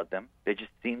excited about them. They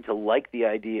just seem to like the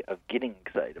idea of getting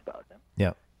excited about them.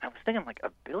 Yeah. I was thinking, $1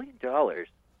 billion,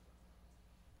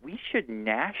 we should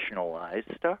nationalize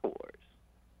Star Wars.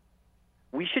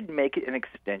 We should make it an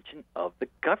extension of the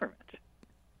government.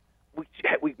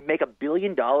 we make $1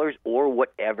 billion or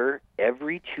whatever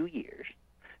every 2 years.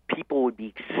 People would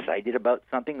be excited about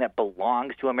something that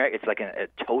belongs to America. It's like a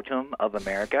totem of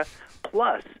America.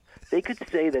 Plus, they could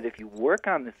say that if you work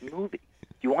on this movie,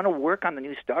 if you want to work on the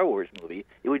new Star Wars movie,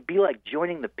 it would be like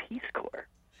joining the Peace Corps.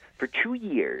 For 2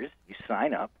 years, you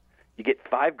sign up, you get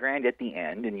 $5,000 at the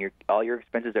end, and all your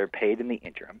expenses are paid in the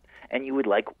interim, and you would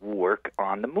work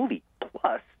on the movie.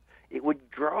 Plus, it would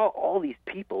draw all these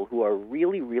people who are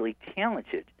really, really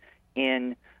talented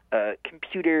in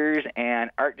computers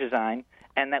and art design,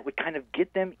 and that would kind of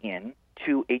get them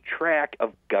into a track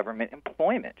of government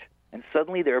employment. And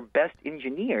suddenly their best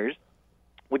engineers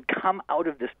would come out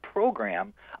of this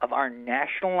program of our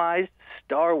nationalized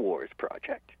Star Wars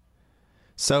project.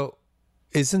 So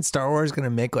isn't Star Wars going to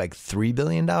make like $3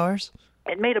 billion?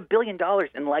 It made $1 billion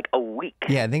in like a week.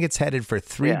 Yeah, I think it's headed for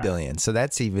 $3 billion. So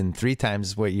that's even 3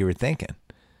 times what you were thinking.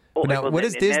 Now, what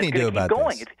does Disney do about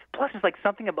this? Plus, it's like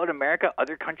something about America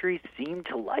other countries seem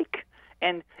to like.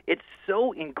 And it's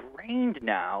so ingrained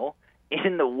now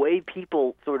in the way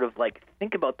people sort of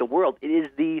think about the world. It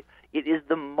is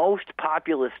the most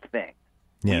populist thing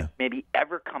we've maybe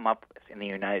ever come up with in the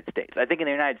United States. I think in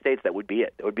the United States that would be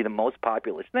it. That would be the most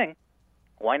populist thing.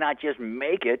 Why not just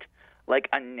make it like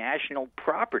a national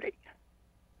property?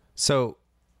 So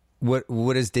what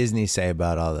does Disney say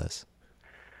about all this?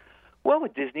 Well,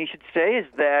 what Disney should say is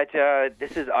that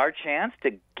this is our chance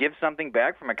to give something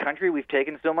back from a country we've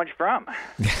taken so much from.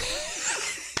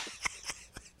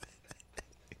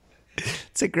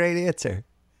 It's a great answer.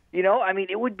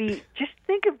 It would be, just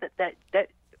think of that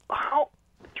how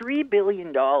 $3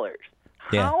 billion,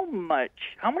 how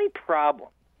many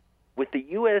problems with the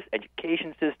U.S.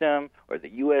 education system or the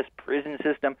U.S. prison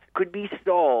system could be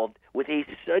solved with a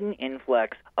sudden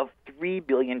influx of $3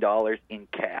 billion in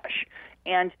cash.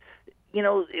 And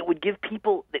it would give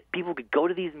people could go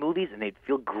to these movies and they'd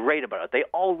feel great about it. They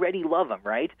already love them,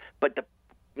 right? But the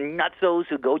nutsos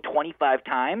who go 25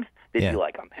 times, they'd be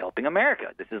like, I'm helping America.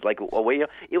 This is like a way.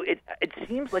 It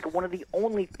seems like one of the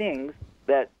only things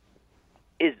that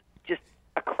is just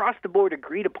across the board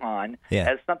agreed upon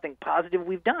as something positive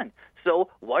we've done. So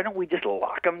why don't we just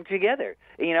lock them together?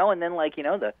 And then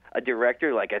a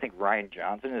director like I think Rian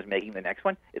Johnson is making the next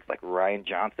one. It's like Rian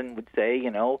Johnson would say,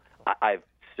 I've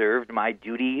served my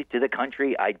duty to the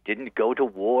country. I didn't go to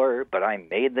war, but I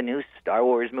made the new Star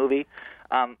Wars movie.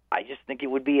 I just think it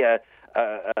would be a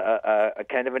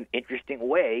kind of an interesting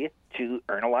way to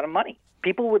earn a lot of money.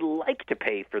 People would like to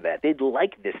pay for that. They'd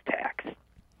like this tax.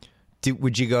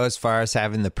 Would you go as far as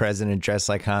having the president dress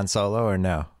like Han Solo or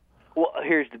no? Well,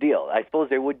 here's the deal. I suppose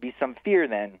there would be some fear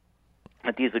then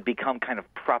that these would become kind of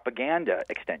propaganda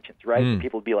extensions, right?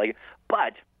 People would be like,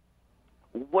 but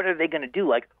what are they going to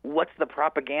do? What's the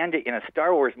propaganda in a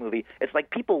Star Wars movie? It's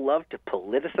like people love to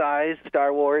politicize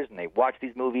Star Wars, and they watch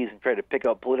these movies and try to pick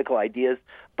up political ideas.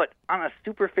 But on a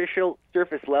superficial,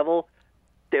 surface level,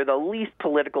 they're the least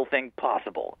political thing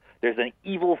possible. There's an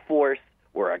evil force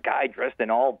where a guy dressed in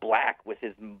all black with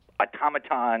his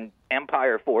automaton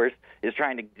empire force is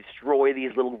trying to destroy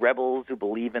these little rebels who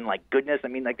believe in, goodness. I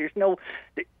mean, there's no...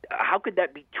 How could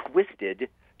that be twisted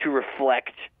to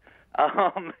reflect...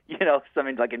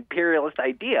 something like imperialist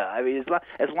idea. I mean,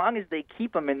 as long as they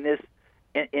keep them in this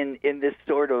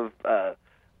sort of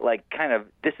kind of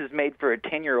this is made for a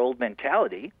 10-year-old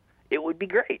mentality, it would be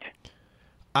great.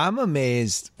 I'm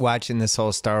amazed watching this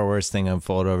whole Star Wars thing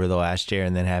unfold over the last year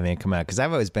and then having it come out because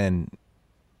I've always been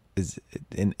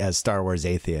a Star Wars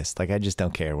atheist. I just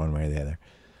don't care one way or the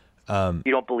other.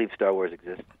 You don't believe Star Wars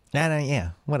exists?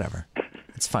 Yeah, whatever.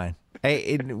 It's fine.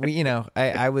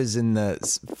 I was in the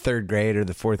 3rd grade or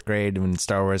the 4th grade when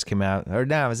Star Wars came out. Or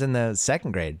no, I was in the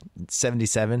 2nd grade,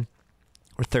 77,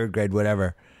 or 3rd grade,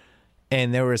 whatever.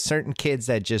 And there were certain kids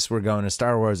that just were going to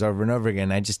Star Wars over and over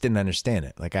again. I just didn't understand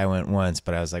it. I went once,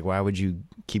 but I was like, why would you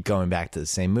keep going back to the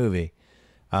same movie?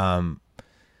 But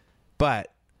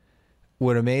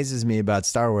what amazes me about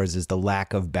Star Wars is the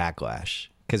lack of backlash.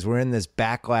 Because we're in this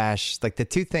backlash, the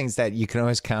 2 things that you can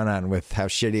always count on with how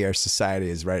shitty our society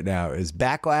is right now is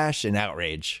backlash and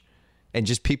outrage. And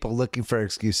just people looking for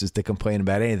excuses to complain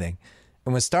about anything.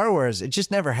 And with Star Wars, it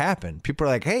just never happened. People are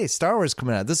like, hey, Star Wars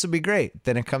coming out. This will be great.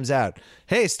 Then it comes out.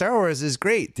 Hey, Star Wars is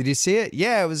great. Did you see it?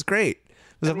 Yeah, it was great. It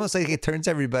was almost like it turns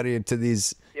everybody into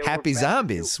these happy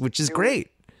zombies, which is great.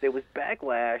 There was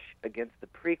backlash against the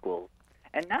prequels.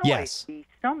 And now I see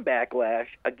some backlash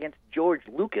against George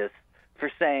Lucas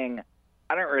for saying,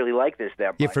 I don't really like this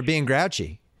that much. Yeah, for being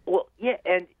grouchy. Well, yeah,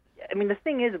 and I mean, the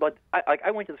thing is about,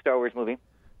 I went to the Star Wars movie.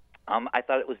 I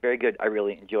thought it was very good. I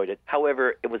really enjoyed it.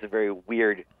 However, it was a very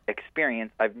weird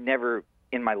experience. I've never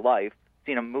in my life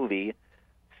seen a movie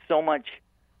so much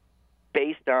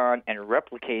based on and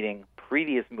replicating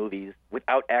previous movies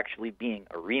without actually being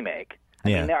a remake. I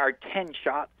mean, there are 10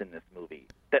 shots in this movie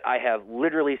that I have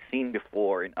literally seen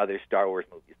before in other Star Wars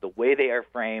movies. The way they are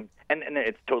framed, and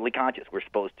it's totally conscious. We're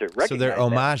supposed to recognize So they're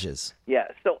homages. That. Yeah.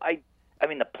 So I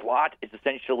mean, the plot is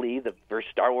essentially the first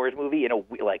Star Wars movie.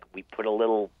 We put a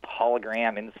little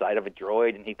hologram inside of a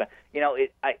droid, and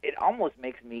it almost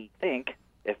makes me think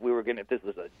if this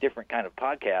was a different kind of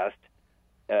podcast,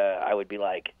 I would be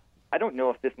like, I don't know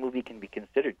if this movie can be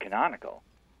considered canonical,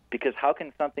 because how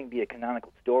can something be a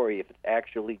canonical story if it's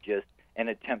actually just an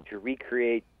attempt to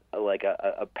recreate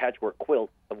a patchwork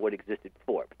quilt of what existed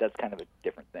before? But that's kind of a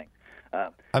different thing.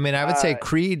 I mean, I would say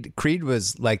Creed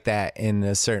was like that in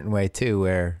a certain way too,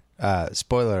 where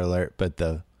spoiler alert, but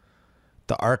the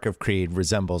arc of Creed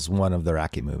resembles one of the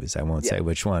Rocky movies. I won't say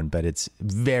which one, but it's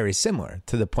very similar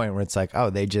to the point where it's like, oh,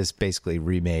 they just basically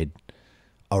remade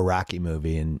a Rocky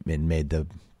movie and made the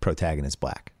protagonist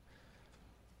black.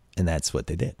 And that's what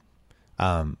they did.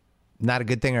 Not a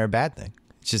good thing or a bad thing.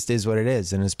 It just is what it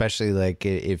is. And especially like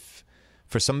if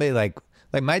for somebody like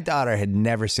my daughter had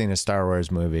never seen a Star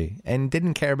Wars movie and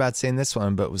didn't care about seeing this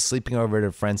one, but was sleeping over at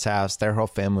a friend's house. Their whole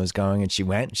family was going, and she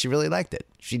went. And she really liked it.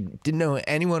 She didn't know who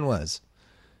anyone was,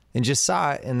 and just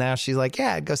saw it. And now she's like,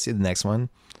 "Yeah, I'd go see the next one."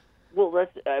 Well,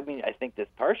 I think that's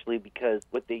partially because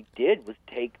what they did was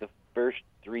take the first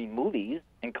 3 movies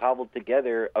and cobbled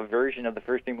together a version of the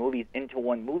first 3 movies into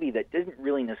one movie that doesn't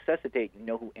really necessitate you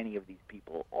know who any of these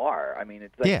people are. I mean,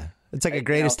 it's like it's like a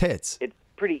greatest hits. It's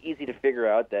pretty easy to figure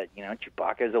out that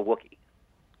Chewbacca is a Wookiee.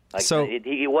 Like, so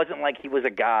he wasn't like he was a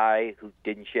guy who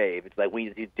didn't shave. It's like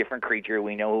he's a different creature.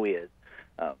 We know who he is.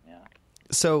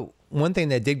 So one thing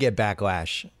that did get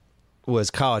backlash was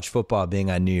college football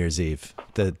being on New Year's Eve,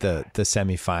 the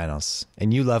semifinals,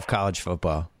 and you love college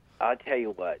football. I'll tell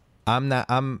you what. I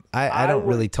don't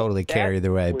really totally care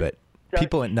either way, but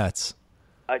people went nuts.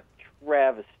 A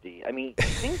travesty. I mean,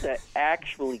 things that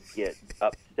actually get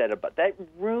upset about that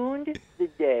ruined the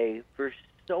day for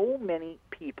so many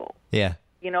people. Yeah.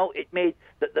 It made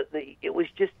it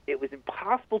was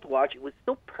impossible to watch. It was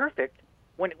so perfect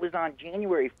when it was on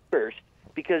January 1st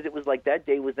because it was like that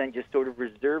day was then just sort of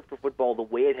reserved for football the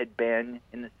way it had been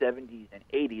in the 70s and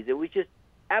 80s. It was just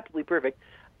absolutely perfect.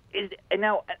 And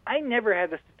now, I never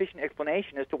had a sufficient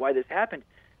explanation as to why this happened.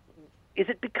 Is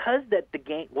it because that the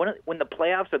game, when the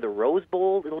playoffs are the Rose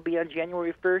Bowl, it'll be on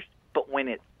January 1st, but when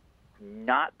it's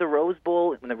not the Rose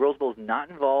Bowl, when the Rose Bowl is not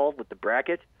involved with the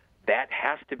bracket, that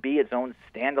has to be its own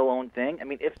standalone thing? I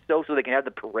mean, if so they can have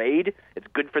the parade, it's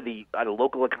good for the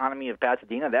local economy of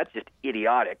Pasadena, that's just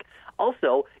idiotic.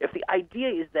 Also, if the idea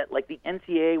is that, like, the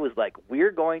NCAA was like, we're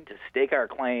going to stake our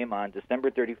claim on December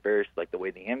 31st, like the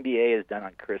way the NBA has done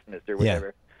on Christmas or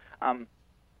whatever,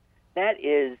 that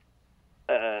is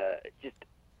just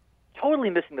totally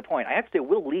missing the point. I have to say,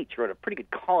 Will Leitch wrote a pretty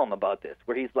good column about this,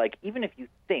 where he's like, even if you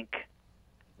think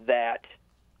that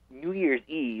New Year's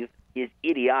Eve is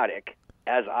idiotic,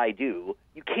 as I do,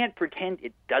 you can't pretend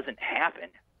it doesn't happen.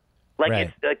 Like,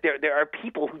 right. It's like there are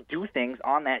people who do things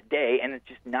on that day, and it's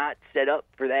just not set up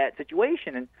for that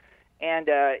situation, and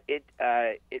it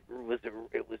was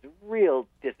real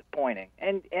disappointing,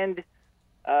 and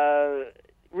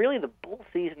really the bowl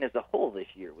season as a whole this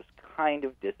year was kind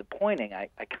of disappointing. I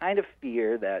kind of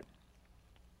fear that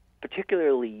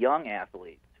particularly young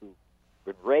athletes who've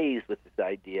been raised with this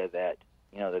idea that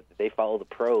that they follow the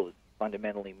pros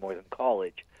fundamentally more than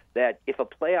college, that if a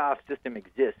playoff system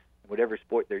exists in whatever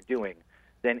sport they're doing,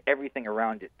 then everything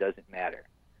around it doesn't matter.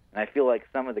 And I feel like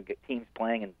some of the teams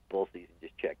playing in bowl season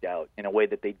just checked out in a way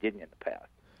that they didn't in the past.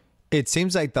 It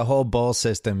seems like the whole bowl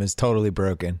system is totally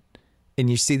broken. And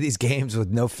you see these games with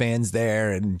no fans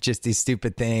there and just these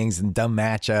stupid things and dumb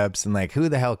matchups and like, who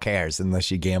the hell cares unless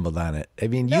you gambled on it? I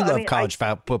mean, you love college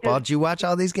football. Did you watch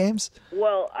all these games?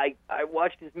 Well, I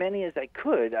watched as many as I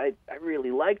could. I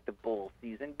really liked the bowl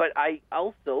season, but I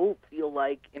also feel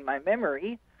like in my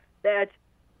memory that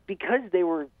because they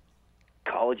were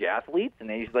college athletes and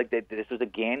they just like that this was a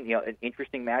game, an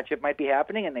interesting matchup might be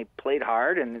happening, and they played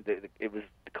hard, and the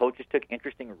coaches took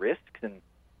interesting risks, and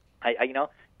I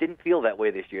didn't feel that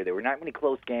way this year. There were not many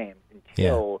close games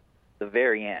until the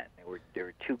very end. There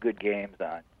were 2 good games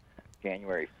on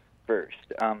January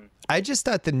 1st. I just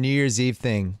thought the New Year's Eve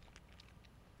thing,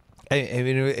 I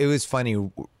mean, it was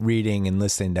funny reading and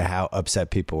listening to how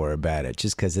upset people were about it,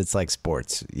 just because it's like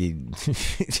sports.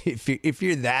 If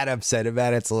you're that upset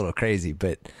about it, it's a little crazy.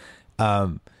 But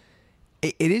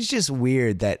it is just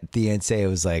weird that the NCAA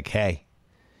was like, hey,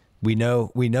 we know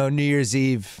New Year's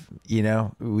Eve,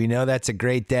 we know that's a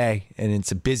great day and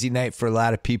it's a busy night for a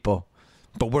lot of people,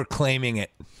 but we're claiming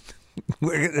it.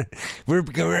 we're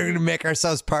gonna make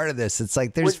ourselves part of this. It's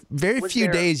like there's very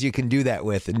few days you can do that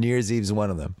with, and New Year's Eve's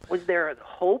one of them. Was there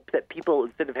hope that people,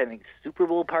 instead of having Super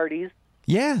Bowl parties,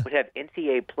 would have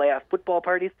NCAA playoff football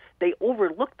parties? They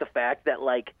overlooked the fact that,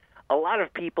 like, a lot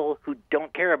of people who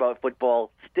don't care about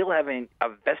football still have a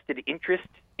vested interest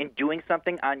in doing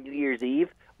something on New Year's Eve,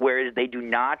 whereas they do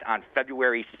not on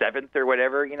February 7th or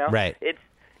whatever, you know? Right.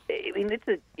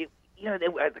 The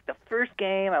first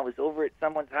game, I was over at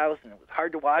someone's house, and it was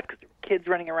hard to watch because there were kids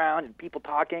running around and people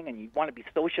talking, and you want to be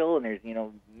social, and there's,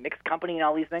 mixed company and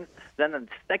all these things. Then the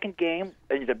second game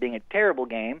ended up being a terrible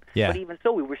game. Yeah. But even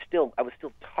so, I was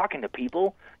still talking to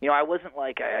people. I wasn't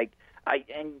like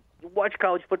and you watch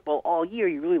college football all year,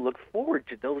 you really look forward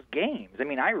to those games. I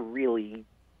mean, I really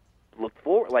look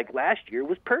forward. Like last year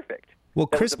was perfect. Well,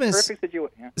 that Christmas. Was the perfect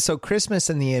situation. Yeah. So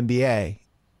Christmas in the NBA.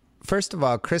 First of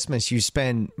all, Christmas, you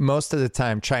spend most of the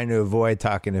time trying to avoid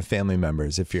talking to family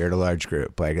members if you're at a large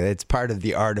group. Like, it's part of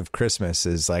the art of Christmas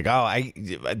is like,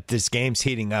 this game's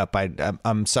heating up.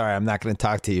 I'm sorry, I'm not going to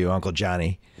talk to you, Uncle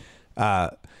Johnny.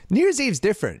 New Year's Eve's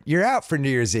different. You're out for New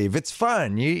Year's Eve. It's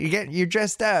fun. You're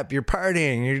dressed up. You're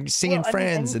partying. You're seeing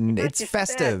friends, and it's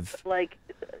festive. That, like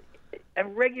a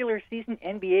regular season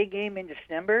NBA game in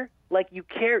December, like you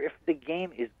care if the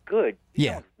game is good.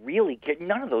 You don't really care.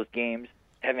 None of those games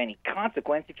have any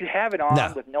consequence. If you have it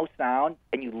on with no sound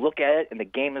and you look at it and the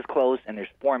game is close and there's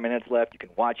 4 minutes left, you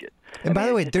can watch it. And by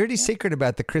the way, dirty secret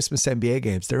about the Christmas NBA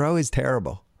games, they're always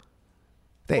terrible.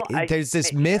 There's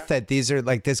this myth that these are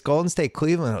like this Golden State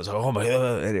Cleveland. I was like, oh my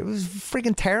God. It was a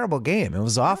freaking terrible game. It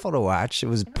was awful to watch. It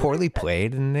was poorly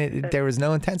played and there was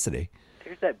no intensity.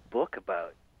 There's that book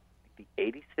about the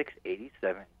 86-87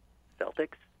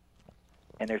 Celtics,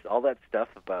 and there's all that stuff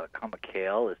about how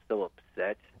McHale is so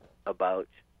upset about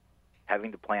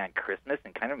having to play on Christmas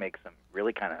and kind of make some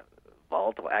really kind of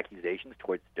volatile accusations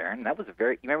towards Stern. That was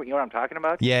you know what I'm talking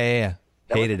about? Yeah.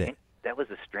 Hated it. That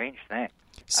was a strange thing.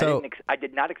 So I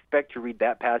did not expect to read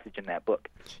that passage in that book.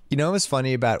 You know what's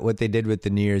funny about what they did with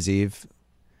the New Year's Eve?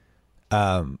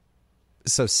 So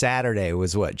Saturday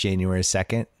was what, January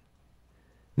 2nd?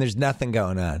 There's nothing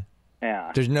going on.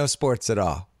 Yeah. There's no sports at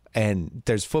all. And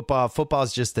there's football.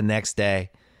 Football's just the next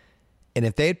day. And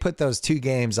if they had put those two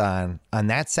games on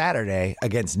that Saturday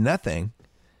against nothing,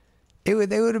 they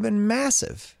would have been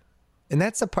massive. And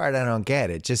that's the part I don't get.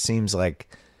 It just seems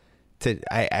like the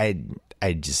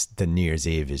New Year's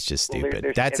Eve is just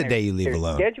stupid. That's a day you leave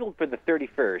alone. Scheduled for the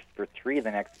 31st for 3 of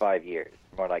the next 5 years,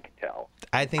 from what I can tell.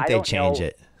 I think they change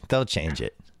it. They'll change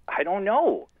it. I don't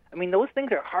know. I mean, those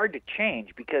things are hard to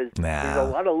change because there's a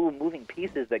lot of little moving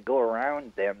pieces that go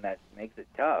around them that makes it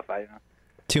tough. I don't know.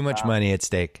 Too much money at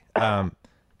stake.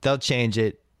 They'll change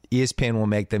it. ESPN will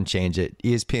make them change it.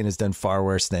 ESPN has done far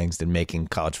worse things than making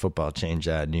college football change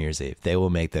New Year's Eve. They will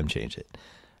make them change it.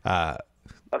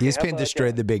 ESPN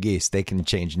destroyed the Big East. They can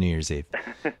change New Year's Eve.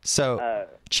 So,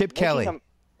 Chip Kelly.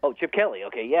 Chip Kelly.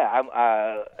 Okay, yeah.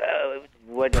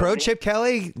 Pro Chip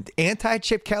Kelly? Anti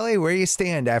Chip Kelly? Where you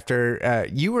stand after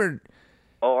you were...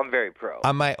 Oh, I'm very pro.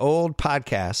 On my old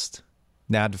podcast,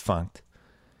 now defunct,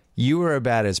 you were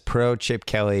about as pro Chip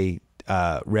Kelly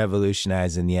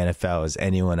revolutionizing the NFL as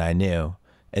anyone I knew.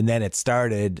 And then it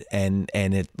started, and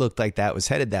it looked like that was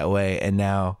headed that way. And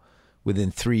now, within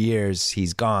 3 years,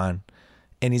 he's gone.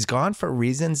 And he's gone for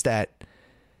reasons that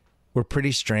were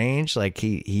pretty strange. Like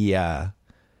he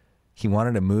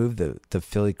wanted to move the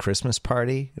Philly Christmas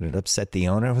party, and it upset the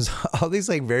owner. It was all these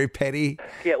like very petty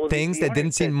things that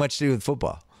didn't seem much to do with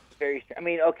football. Very. I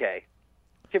mean, okay,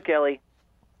 Chip Kelly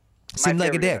seemed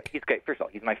like a dick. He's great. First of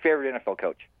all, he's my favorite NFL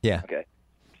coach. Yeah. Okay.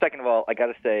 Second of all, I got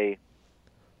to say,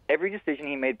 every decision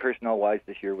he made personnel-wise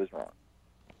this year was wrong.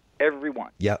 Every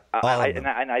one. Yep. And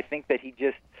I think that he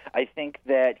just. I think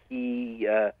that he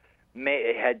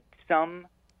had some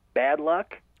bad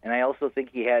luck, and I also think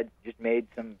he had just made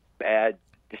some bad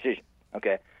decisions.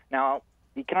 Okay. Now,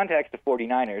 he contacts the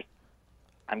 49ers.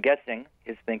 I'm guessing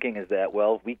his thinking is that,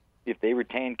 well, if they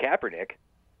retain Kaepernick,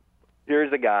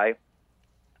 here's a guy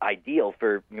ideal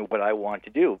for what I want to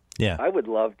do. Yeah. I would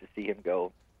love to see him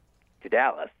go to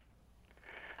Dallas.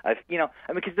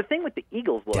 Because the thing with the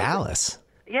Eagles was Dallas.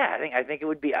 Yeah, I think it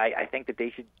would be. I think that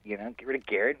they should, get rid of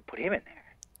Garrett and put him in there.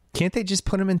 Can't they just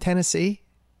put him in Tennessee?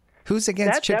 Who's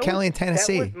against Chip Kelly in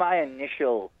Tennessee? That was my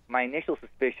initial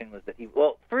suspicion was that he.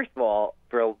 Well, first of all,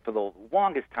 for the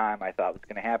longest time, I thought was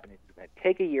going to happen is he's going to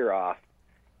take a year off,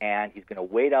 and he's going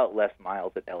to wait out Les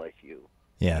Miles at LSU.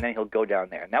 Yeah. And then he'll go down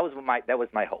there, and that was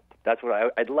my hope. That's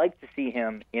what I'd like to see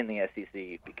him in the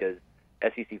SEC because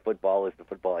SEC football is the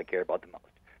football I care about the most.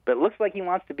 But it looks like he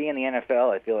wants to be in the NFL.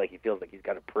 I feel like he feels like he's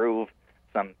got to prove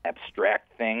some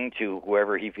abstract thing to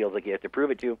whoever he feels like he has to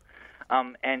prove it to.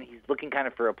 And he's looking kind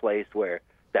of for a place where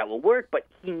that will work, but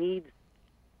he needs,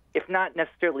 if not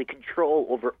necessarily control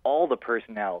over all the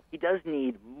personnel, he does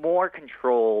need more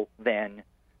control than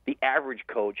the average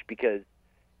coach, because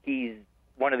he's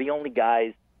one of the only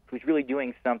guys who's really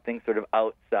doing something sort of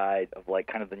outside of like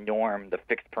kind of the norm, the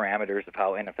fixed parameters of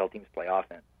how NFL teams play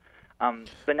offense.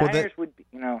 The Niners would be,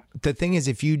 The thing is,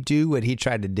 if you do what he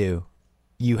tried to do,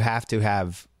 you have to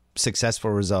have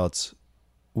successful results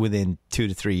within 2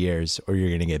 to 3 years, or you're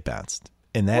going to get bounced.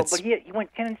 And that's. Well, but he went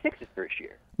 10-6 his first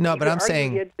year. No, but I'm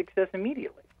saying he had success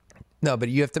immediately. No, but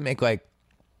you have to make the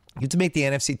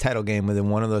NFC title game within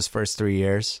one of those first 3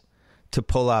 years to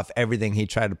pull off everything he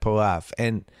tried to pull off.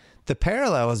 And the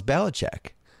parallel is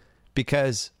Belichick,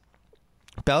 because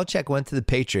Belichick went to the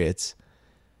Patriots,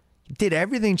 did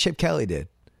everything Chip Kelly did.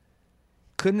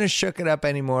 Couldn't have shook it up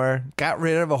anymore. Got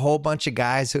rid of a whole bunch of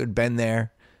guys who had been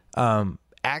there.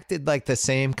 Acted like the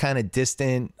same kind of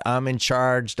distant, I'm in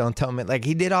charge, don't tell me. Like,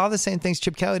 he did all the same things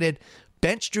Chip Kelly did.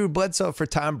 Benched Drew Bledsoe for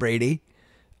Tom Brady.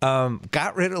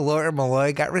 Got rid of Lawyer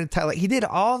Malloy. Got rid of Tyler. He did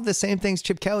all of the same things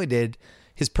Chip Kelly did.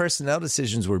 His personnel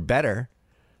decisions were better,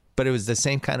 but it was the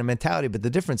same kind of mentality. But the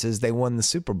difference is they won the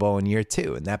Super Bowl in year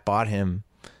 2, and that bought him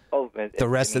the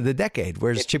rest of the decade,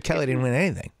 whereas Chip Kelly didn't win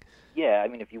anything. Yeah, I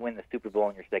mean, if you win the Super Bowl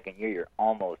in your second year, you're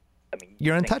almost,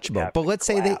 you're untouchable. But let's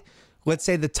say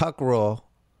the Tuck rule,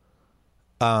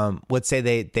 let's say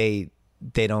they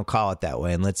don't call it that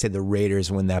way, and let's say the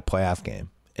Raiders win that playoff game,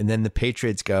 and then the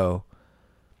Patriots go,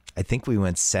 I think we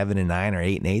went 7-9 or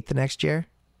 8-8 the next year.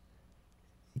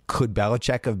 Could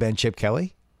Belichick have been Chip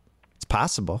Kelly? It's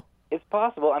possible. It's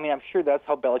possible. I mean, I'm sure that's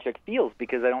how Belichick feels,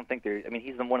 because I don't think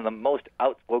he's one of the most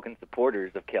outspoken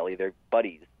supporters of Kelly. They're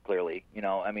buddies, clearly.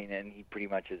 And he pretty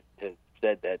much has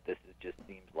said that this just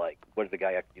seems like, what does the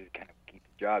guy have to do to kind of keep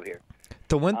his job here?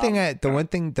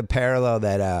 The parallel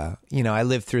that, I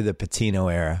lived through the Patino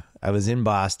era. I was in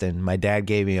Boston. My dad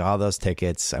gave me all those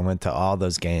tickets. I went to all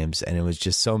those games, and it was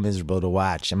just so miserable to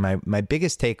watch. And my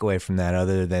biggest takeaway from that,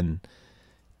 other than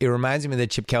it reminds me of the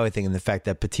Chip Kelly thing and the fact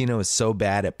that Patino was so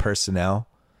bad at personnel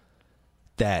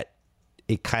that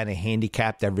it kind of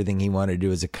handicapped everything he wanted to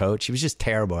do as a coach. He was just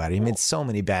terrible at it. He made so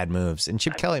many bad moves, and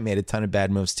Chip Kelly made a ton of bad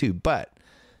moves too. But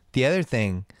the other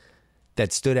thing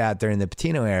that stood out during the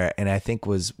Patino era, and I think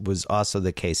was also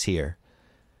the case here,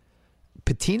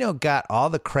 Patino got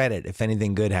all the credit if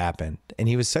anything good happened, and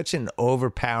he was such an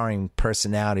overpowering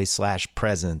personality /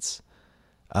 presence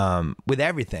with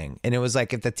everything. And it was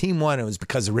like, if the team won, it was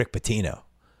because of Rick Pitino,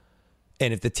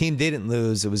 and if the team didn't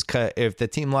lose, if the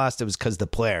team lost, it was because the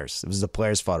players. It was the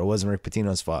players' fault. It wasn't Rick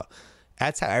Pitino's fault.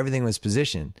 That's how everything was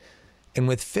positioned. And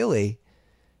with Philly,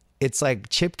 it's like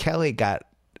Chip Kelly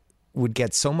would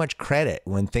get so much credit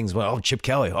when things went, oh, Chip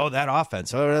Kelly, oh, that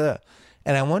offense,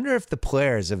 and I wonder if the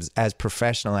players, as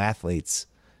professional athletes,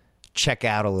 check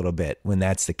out a little bit when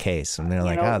that's the case. And they're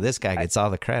like, oh, this guy gets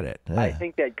all the credit. Yeah. I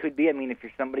think that could be. I mean, if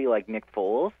you're somebody like Nick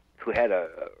Foles, who had a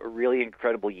really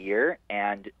incredible year,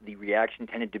 and the reaction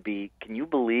tended to be, can you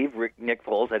believe Nick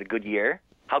Foles had a good year?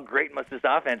 How great must this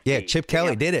offense be? Yeah, Chip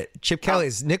Kelly did it.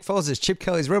 Nick Foles is Chip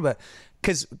Kelly's robot.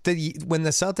 Because when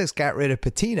the Celtics got rid of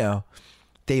Patino,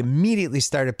 they immediately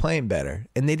started playing better,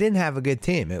 and they didn't have a good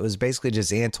team. It was basically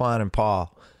just Antoine and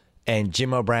Paul and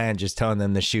Jim O'Brien just telling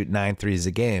them to shoot 9 threes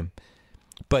a game.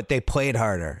 But they played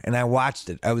harder, and I watched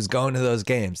it. I was going to those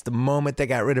games. The moment they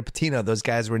got rid of Patino, those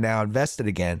guys were now invested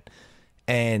again.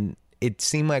 And it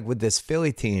seemed like with this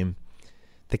Philly team,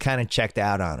 they kind of checked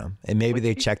out on him. And maybe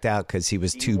they checked out because he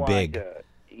was too big.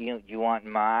 You want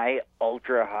my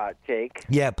ultra hot take?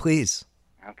 Yeah, please.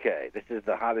 Okay, this is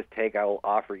the hottest take I will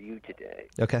offer you today.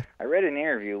 Okay. I read an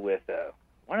interview with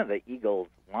one of the Eagles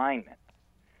linemen,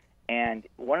 and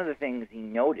one of the things he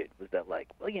noted was that,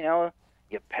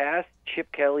 you pass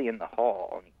Chip Kelly in the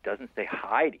hall, and he doesn't say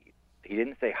hi to you. He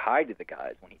didn't say hi to the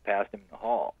guys when he passed him in the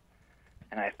hall.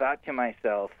 And I thought to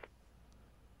myself,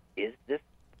 is this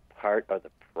part of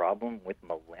the problem with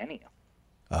millennials?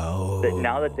 Oh. That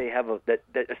now that they have that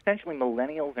essentially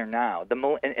millennials are now,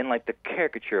 and like the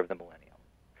caricature of the millennial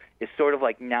is sort of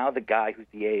like now the guy who's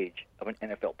the age of an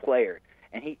NFL player,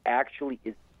 and he actually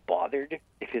is bothered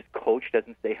if his coach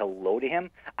doesn't say hello to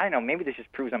him. I don't know, maybe this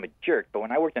just proves I'm a jerk, but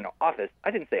when I worked in an office, I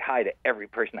didn't say hi to every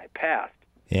person I passed.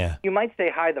 Yeah. You might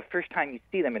say hi the first time you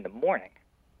see them in the morning.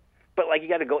 But, you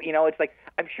got to go, it's like,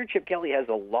 I'm sure Chip Kelly has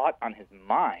a lot on his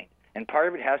mind, and part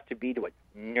of it has to be to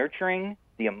nurturing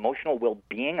the emotional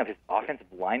well-being of his offensive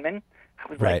linemen. I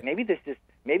was like,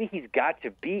 maybe he's got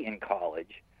to be in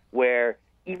college where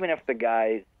even if the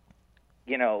guy's,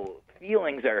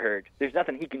 feelings are hurt, there's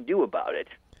nothing he can do about it.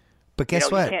 But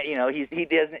guess what? He can't, he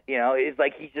doesn't, it's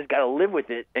like he's just got to live with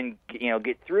it and,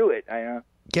 get through it. I know.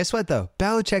 Guess what, though?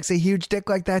 Belichick's a huge dick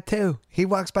like that, too. He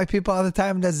walks by people all the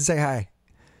time and doesn't say hi.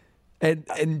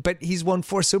 But he's won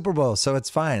 4 Super Bowls, so it's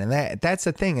fine. And that's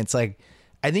the thing. It's like,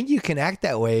 I think you can act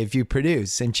that way if you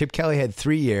produce. And Chip Kelly had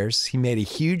 3 years. He made a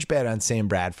huge bet on Sam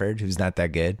Bradford, who's not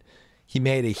that good. He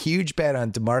made a huge bet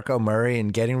on DeMarco Murray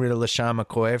and getting rid of LaShawn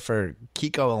McCoy for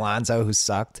Kiko Alonso, who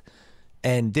sucked,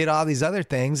 and did all these other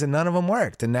things, and none of them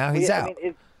worked. And now he's out.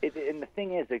 And the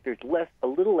thing is, like, there's a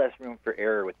little less room for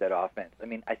error with that offense. I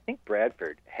mean, I think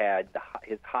Bradford had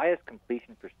his highest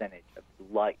completion percentage of his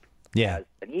life as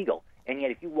an Eagle. And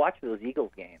yet, if you watch those Eagles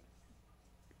games,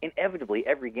 inevitably,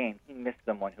 every game, he missed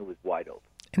someone who was wide open.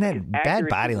 And had bad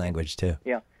body language, too.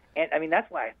 Yeah. And, I mean,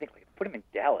 that's why I think, like, put him in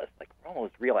Dallas. Like, Romo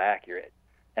was real accurate.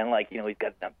 And, like, he's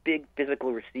got a big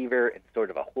physical receiver and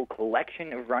sort of a whole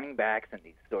collection of running backs and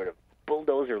these sort of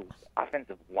bulldozer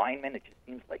offensive linemen. It just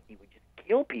seems like he would just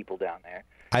kill people down there.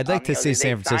 I'd like to see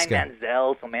San Francisco.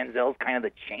 Manziel, so Manziel's kind of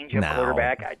the change-up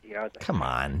quarterback. Come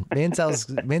on.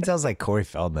 Manziel's like Corey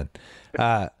Feldman.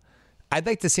 I'd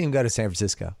like to see him go to San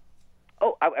Francisco.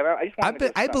 Oh, I just want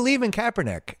I believe in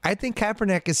Kaepernick. I think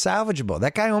Kaepernick is salvageable.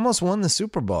 That guy almost won the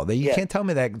Super Bowl. You can't tell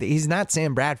me that he's not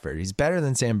Sam Bradford. He's better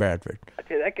than Sam Bradford. I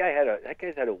tell you, that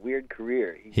guy's had a weird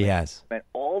career. He has spent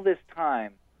all this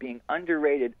time being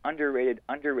underrated, and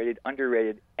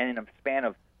in a span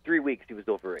of 3 weeks, he was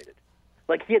overrated.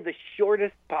 Like, he had the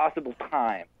shortest possible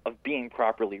time of being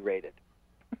properly rated.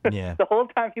 Yeah. The whole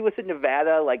time he was in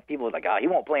Nevada, like, people were like, he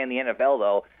won't play in the NFL,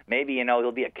 though. Maybe,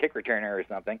 he'll be a kick returner or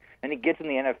something. And he gets in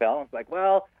the NFL, and it's like,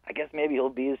 well, I guess maybe he'll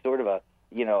be sort of a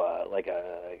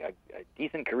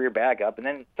decent career backup. And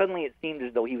then suddenly it seemed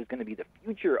as though he was going to be the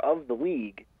future of the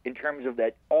league in terms of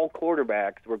that all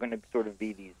quarterbacks were going to sort of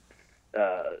be these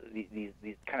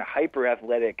kind of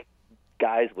hyper-athletic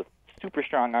guys with super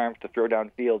strong arms to throw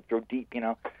downfield, throw deep,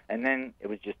 and then it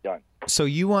was just done. So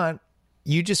you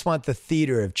just want the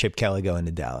theater of Chip Kelly going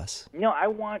to Dallas? No, I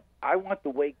want the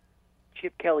way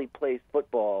Chip Kelly plays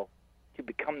football to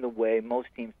become the way most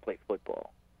teams play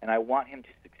football, and I want him to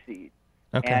succeed.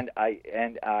 Okay. And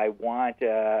I want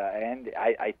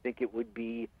I think it would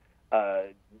be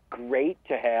great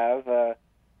to have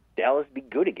Dallas be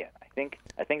good again. I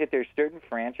think that there's certain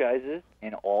franchises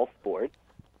in all sports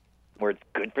where it's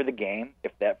good for the game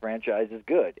if that franchise is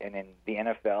good. And in the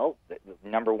NFL,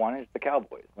 number one is the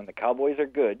Cowboys. When the Cowboys are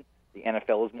good, the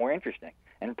NFL is more interesting.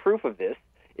 And proof of this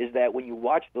is that when you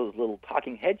watch those little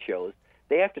talking head shows,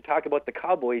 they have to talk about the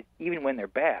Cowboys even when they're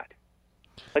bad.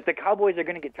 Like, the Cowboys are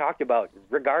going to get talked about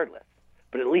regardless.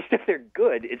 But at least if they're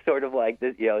good, it's sort of like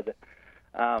this, hey,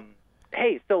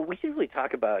 so we should really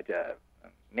talk about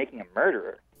making a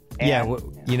murderer. And,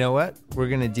 you know what? We're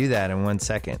going to do that in 1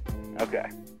 second. Okay.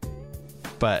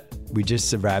 But we just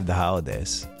survived the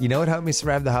holidays. You know what helped me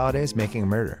survive the holidays? Making a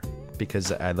murder.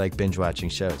 Because I like binge watching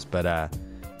shows. But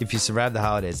if you survive the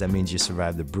holidays, that means you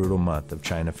survived the brutal month of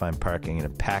trying to find parking in a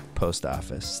packed post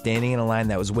office, standing in a line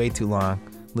that was way too long,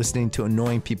 listening to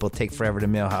annoying people take forever to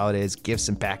mail holidays, gifts,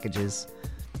 and packages.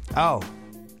 Oh,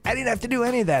 I didn't have to do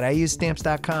any of that. I used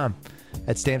Stamps.com.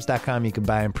 At Stamps.com, you can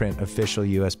buy and print official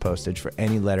U.S. postage for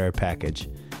any letter or package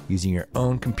using your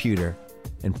own computer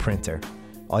and printer.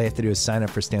 All you have to do is sign up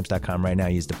for Stamps.com right now.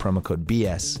 Use the promo code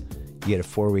BS. You get a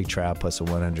 4-week trial plus a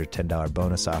 $110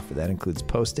 bonus offer. That includes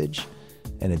postage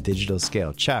and a digital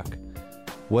scale. Chuck,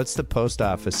 what's the post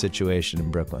office situation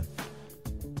in Brooklyn?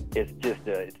 It's just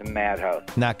it's a madhouse.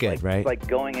 Not good, right? It's like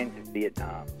going into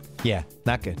Vietnam. Yeah,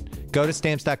 not good. Go to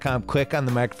Stamps.com, click on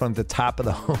the microphone at the top of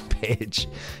the homepage,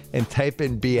 and type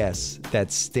in BS.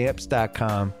 That's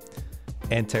Stamps.com.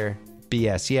 Enter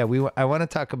BS. Yeah, I want to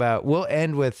talk about. We'll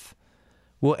end with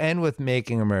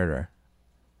making a murderer,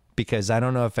 because I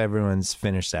don't know if everyone's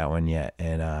finished that one yet,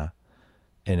 and I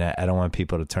don't want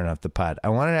people to turn off the pod. I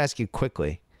wanted to ask you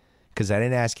quickly, because I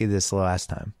didn't ask you this the last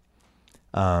time.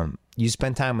 You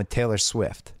spent time with Taylor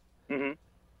Swift,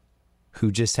 who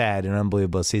just had an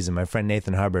unbelievable season. My friend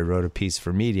Nathan Hubbard wrote a piece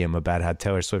for Medium about how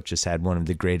Taylor Swift just had one of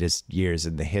the greatest years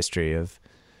in the history of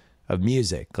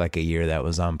music, like a year that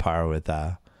was on par with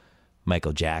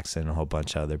Michael Jackson and a whole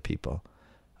bunch of other people.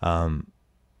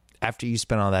 After you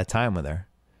spent all that time with her,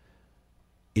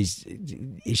 is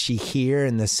she here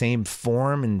in the same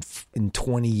form in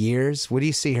 20 years? What do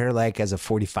you see her like as a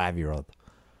 45-year-old?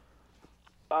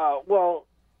 Well,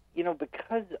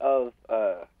 because of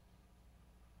her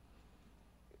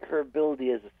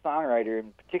ability as a songwriter,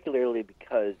 and particularly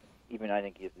because I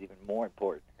think it's even more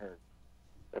important, her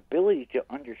ability to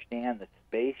understand the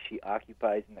space she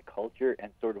occupies in the culture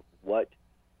and sort of what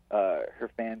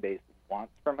her fan base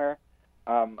wants from her.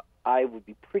 I would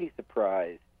be pretty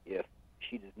surprised if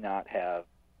she does not have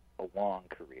a long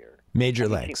career. Major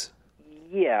legs.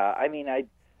 Yeah, I mean,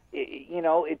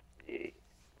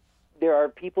 there are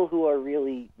people who are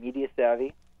really media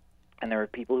savvy, and there are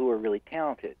people who are really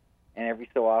talented, and every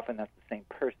so often that's the same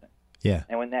person. Yeah.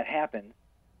 And when that happens,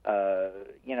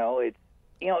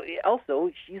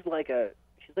 also she's like a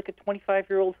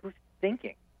 25-year-old who's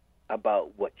thinking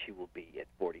about what she will be at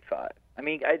 45. I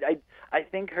mean, I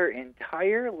think her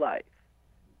entire life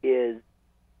is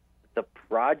the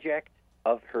project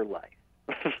of her life.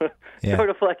 Yeah. Sort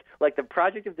of like the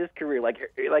project of this career. Like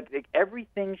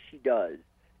everything she does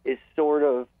is sort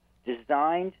of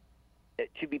designed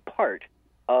to be part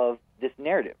of this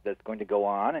narrative that's going to go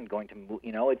on and going to move.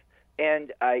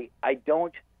 I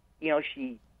don't.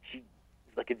 She's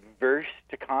like adverse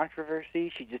to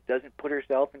controversy. She just doesn't put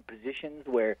herself in positions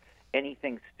where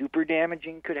anything super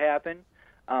damaging could happen.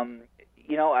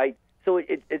 So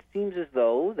it seems as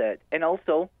though that, and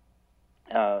also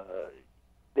I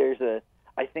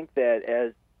think that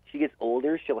as she gets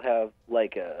older, she'll have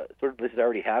like a sort of, this has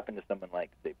already happened to someone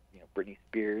like Britney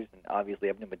Spears and obviously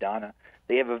up to Madonna.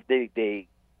 They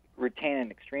retain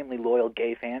an extremely loyal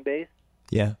gay fan base.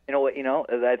 Yeah.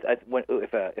 That's when,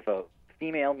 if a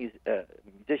female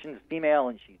musician is female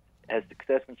and she has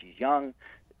success when she's young,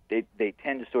 they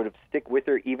tend to sort of stick with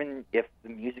her even if the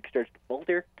music starts to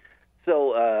falter.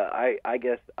 So I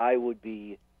guess I would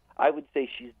say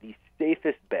she's the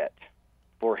safest bet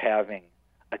for having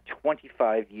a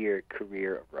 25-year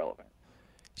career of relevance.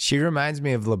 She reminds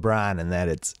me of LeBron in that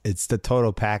it's the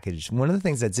total package. One of the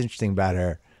things that's interesting about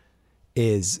her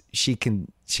is she can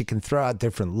throw out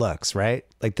different looks, right?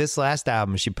 Like this last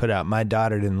album she put out, my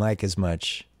daughter didn't like as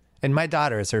much. And my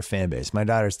daughter is her fan base. My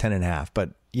daughter's 10 and a half,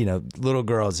 but Little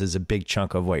Girls is a big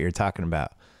chunk of what you're talking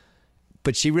about.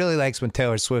 But she really likes when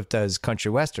Taylor Swift does country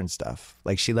western stuff.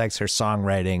 Like she likes her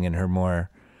songwriting and her more,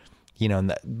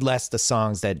 less the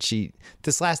songs that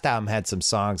this last album had some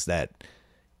songs that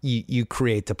you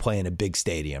create to play in a big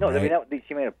stadium, right? I mean,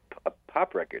 she made a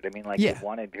pop record. I mean, they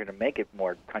wanted her to make it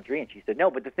more country, and she said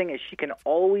no. But the thing is, she can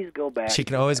always go back. She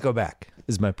can always go back,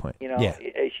 is my point. Yeah.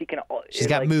 She can. She's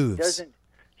got moves.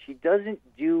 She doesn't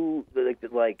do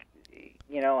like.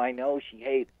 I know she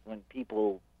hates when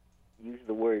people use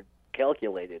the word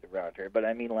calculated around her, but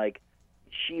I mean,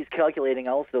 she's calculating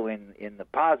also in the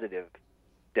positive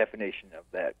definition of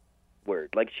that word.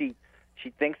 Like she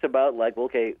thinks about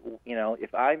okay,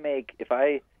 if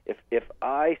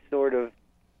I sort of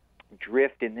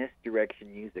drift in this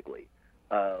direction musically,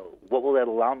 what will that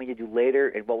allow me to do later,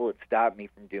 and what will it stop me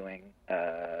from doing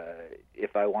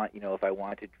if I want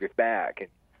to drift back? And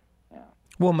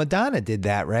well, Madonna did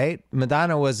that, right?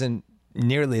 Madonna wasn't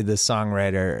nearly the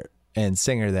songwriter and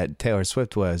singer that Taylor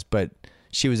Swift was, but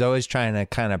she was always trying to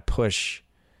kind of push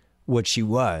what she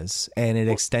was, and it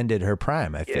extended her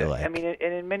prime, I feel like. I mean,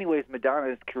 and in many ways,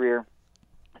 Madonna's career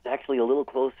is actually a little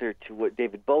closer to what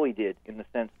David Bowie did, in the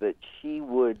sense that she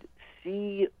would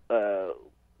see,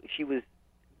 she was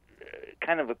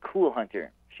kind of a cool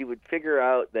hunter. She would figure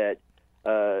out that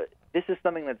this is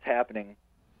something that's happening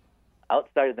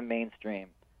outside of the mainstream,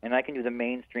 and I can do the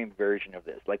mainstream version of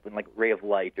this, like when Ray of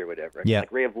Light or whatever. Yeah.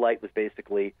 Ray of Light was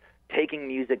basically taking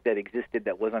music that existed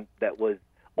that was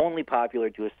only popular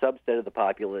to a subset of the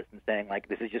populace and saying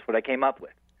this is just what I came up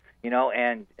with,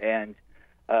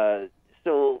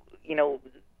 so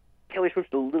Taylor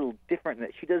Swift's a little different in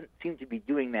that she doesn't seem to be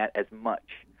doing that as much.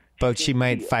 But she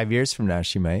might 5 years from now.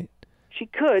 She might. She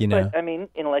could, but I mean,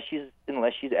 unless she's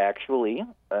actually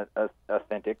a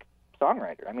authentic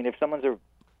songwriter. I mean, if someone's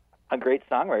a great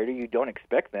songwriter, you don't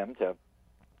expect them to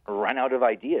run out of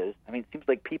ideas. I mean, it seems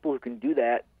like people who can do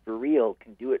that for real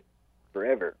can do it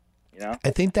forever.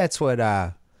 I think that's what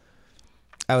I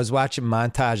was watching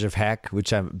Montage of Heck,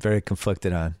 which I'm very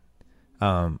conflicted on,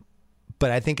 but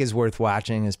I think is worth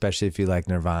watching, especially if you like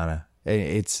Nirvana.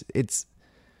 It's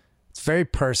very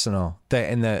personal.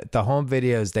 The home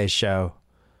videos they show,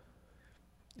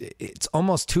 it's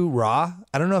almost too raw.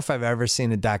 I don't know if I've ever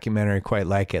seen a documentary quite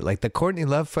like it. Like the Courtney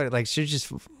Love footage, she's just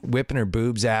whipping her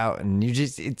boobs out, and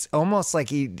it's almost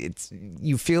like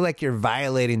you feel like you're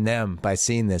violating them by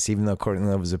seeing this, even though Courtney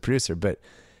Love was a producer. But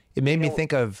it made me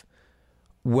think of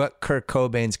what Kurt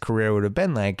Cobain's career would have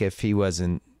been like if he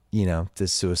wasn't,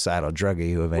 this suicidal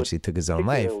druggie who eventually took his own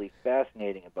life. What's particularly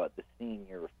fascinating about the scene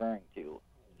you're referring to,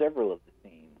 several of the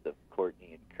scenes of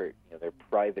Courtney and Kurt, their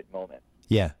private moments.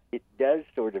 Yeah. It does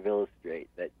sort of illustrate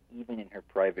that even in her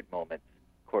private moments,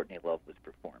 Courtney Love was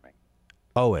performing.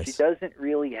 Always. She doesn't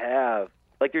really have,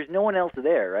 there's no one else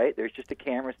there, right? There's just a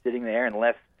camera sitting there,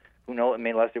 unless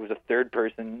there was a third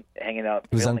person hanging out.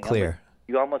 It was unclear.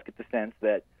 You almost get the sense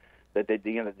that That they,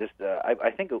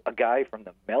 I think a guy from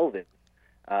the Melvins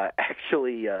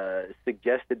actually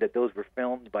suggested that those were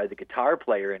filmed by the guitar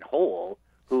player in Hole,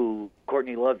 who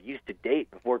Courtney Love used to date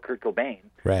before Kurt Cobain.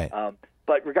 Right.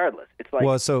 But regardless, it's like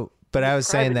but I was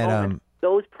saying that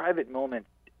those private moments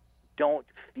don't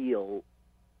feel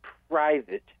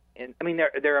private, and I mean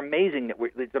they're amazing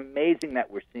it's amazing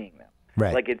that we're seeing them.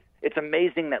 Right. Like it's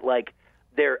amazing that like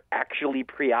they're actually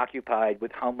preoccupied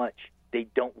with how much they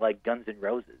don't like Guns N'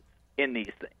 Roses in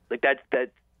these things. Like that's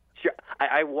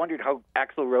I wondered how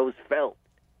Axl Rose felt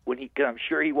when cause I'm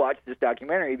sure he watched this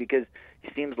documentary, because he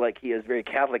seems like he has very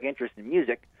Catholic interest in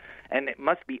music, and it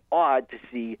must be odd to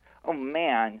see, oh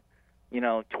man,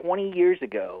 20 years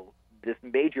ago, this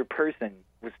major person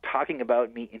was talking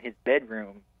about me in his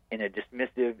bedroom in a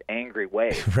dismissive, angry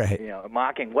way, right? A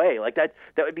mocking way. Like that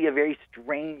would be a very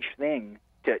strange thing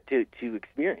to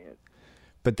experience.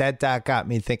 But that doc got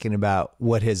me thinking about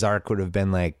what his arc would have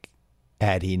been like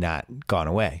had he not gone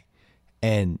away.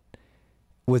 And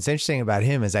what's interesting about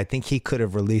him is I think he could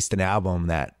have released an album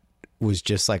that was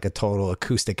just like a total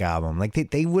acoustic album. Like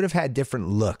they would have had different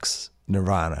looks,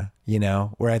 Nirvana,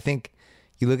 where I think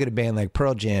you look at a band like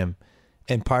Pearl Jam,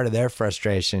 and part of their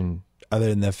frustration, other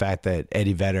than the fact that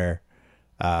Eddie Vedder,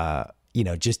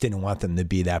 just didn't want them to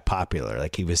be that popular.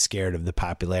 Like he was scared of the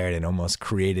popularity and almost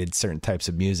created certain types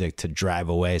of music to drive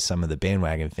away some of the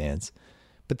bandwagon fans.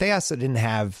 But they also didn't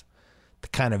have the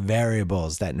kind of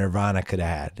variables that Nirvana could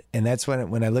have had. And that's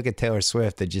when I look at Taylor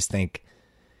Swift, I just think,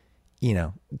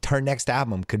 her next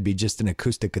album could be just an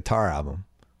acoustic guitar album,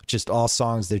 just all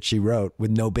songs that she wrote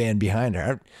with no band behind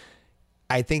her.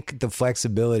 I think the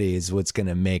flexibility is what's going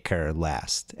to make her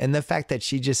last. And the fact that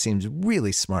she just seems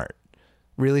really smart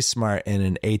in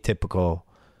an atypical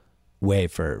way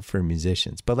for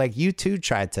musicians. But like U2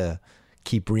 tried to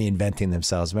keep reinventing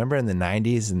themselves. Remember in the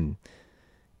 90s, and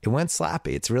it went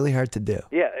sloppy. It's really hard to do.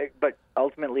 Yeah, but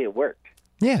ultimately it worked.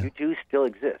 Yeah. U2 still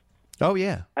exists. Oh,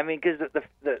 yeah. I mean, because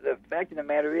the fact of the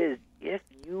matter is, if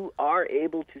you are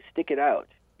able to stick it out,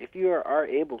 if you are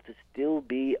able to still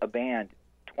be a band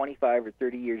 25 or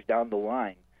 30 years down the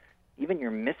line, even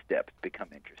your missteps become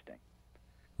interesting.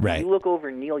 Right. You look over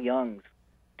Neil Young's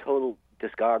total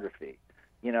discography,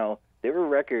 there were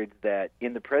records that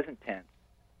in the present tense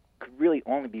could really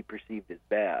only be perceived as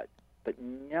bad, but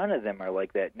none of them are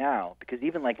like that now, because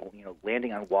even like,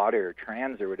 Landing on Water or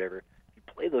Trans or whatever, you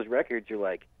play those records,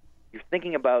 you're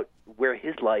thinking about where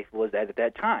his life was at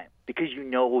that time, because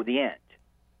the end.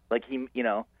 Like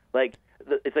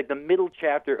it's like the middle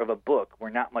chapter of a book where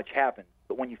not much happens,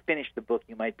 but when you finish the book,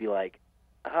 you might be like,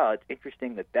 oh, it's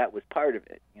interesting that was part of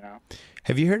it,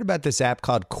 Have you heard about this app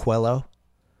called Quello?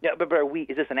 Yeah, but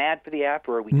is this an ad for the app,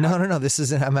 or are we? No. This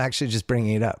isn't. I'm actually just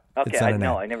bringing it up. Okay, I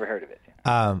never heard of it.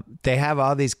 They have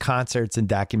all these concerts and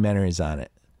documentaries on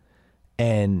it,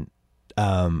 and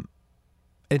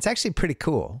it's actually pretty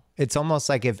cool. It's almost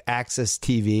like if Access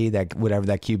TV,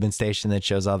 that Cuban station that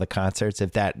shows all the concerts,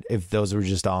 if those were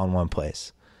just all in one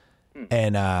place.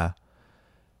 And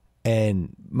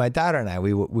my daughter and I,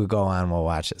 we go on, we'll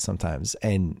watch it sometimes.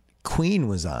 And Queen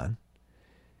was on,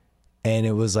 and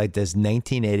it was like this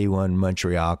 1981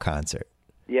 Montreal concert.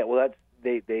 Yeah, well,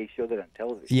 they show that on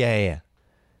television. Yeah.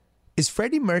 Is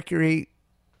Freddie Mercury,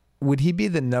 would he be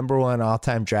the number one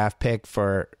all-time draft pick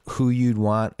for who you'd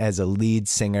want as a lead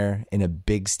singer in a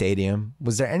big stadium?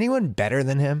 Was there anyone better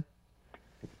than him?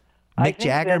 Mick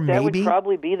Jagger, maybe? That would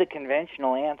probably be the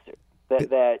conventional answer.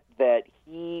 That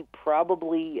he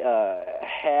probably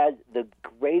had the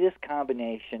greatest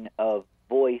combination of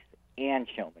voice and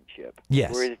showmanship.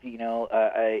 Yes. Whereas he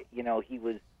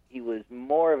was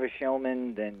more of a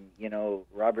showman than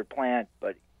Robert Plant,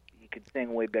 but he could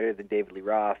sing way better than David Lee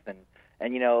Roth, and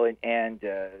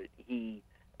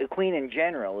Queen in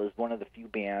general is one of the few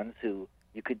bands who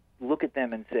you could look at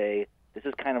them and say, this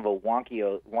is kind of a wonky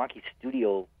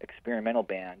studio experimental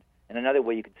band. And another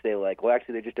way you could say, like, well,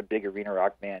 actually, they're just a big arena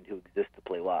rock band who exists to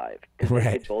play live. Because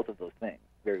they did both of those things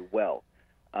very well.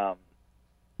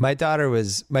 My daughter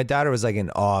was like in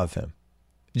awe of him.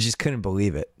 Just couldn't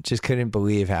believe it. Just couldn't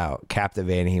believe how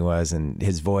captivating he was and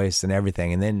his voice and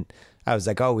everything. And then I was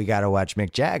like, oh, we got to watch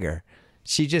Mick Jagger.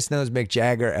 She just knows Mick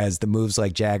Jagger as the Moves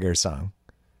Like Jagger song.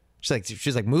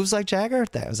 She's like, Moves Like Jagger?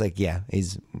 I was like, yeah,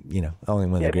 he's, only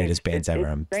one of the greatest bands ever.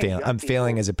 I'm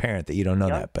failing as a parent that you don't know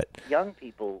that, but young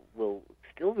people will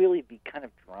still really be kind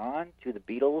of drawn to the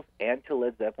Beatles and to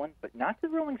Led Zeppelin, but not the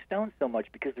Rolling Stones so much,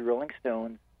 because the Rolling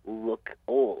Stones look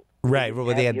old. Right. Well,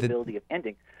 they had the ability of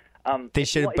ending. They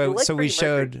should, I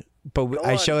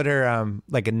showed her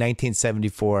like a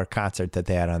 1974 concert that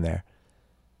they had on there.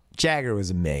 Jagger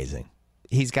was amazing.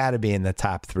 he's got to be in the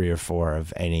top 3 or 4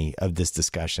 of any of this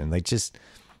discussion. Like, just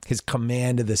his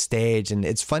command of the stage. And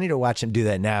it's funny to watch him do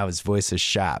that now. His voice is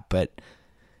shot, but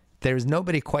there's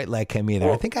nobody quite like him either.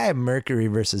 Well, I think I have Mercury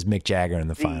versus Mick Jagger in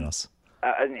the finals.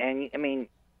 And I mean,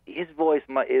 his voice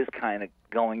is kind of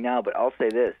going now, but I'll say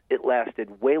this: it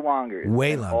lasted way longer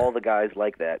than all the guys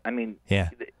like that. I mean, yeah.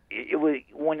 It was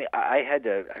when I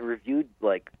reviewed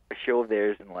like a show of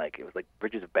theirs, and like it was like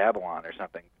Bridges of Babylon or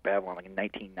something, like in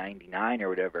 1999 or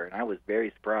whatever, and I was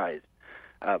very surprised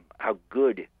how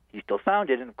good he still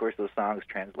sounded, and of course those songs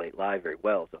translate live very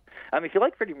well. So, I mean, if you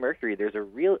like Freddie Mercury, you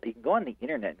can go on the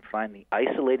internet and find the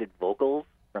isolated vocals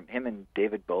from him and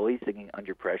David Bowie singing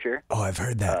Under Pressure. Oh, I've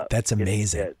heard that. That's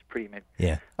amazing. It's pretty amazing.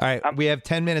 Yeah. All right, we have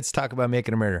 10 minutes to talk about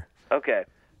Making a Murder. Okay.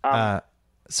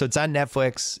 So it's on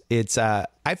Netflix. It's I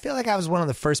feel like I was one of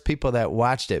the first people that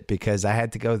watched it because I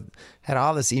had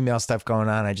all this email stuff going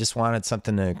on. I just wanted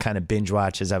something to kind of binge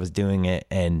watch as I was doing it,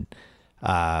 and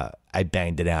I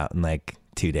banged it out in like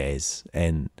 2 days.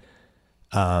 And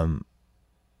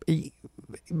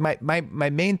my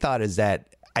main thought is that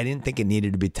I didn't think it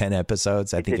needed to be 10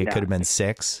 episodes. I think it could have been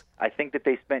 6. I think that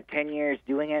they spent 10 years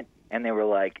doing it, and they were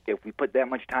like, if we put that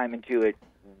much time into it,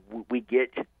 we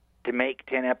get to make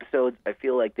 10 episodes. I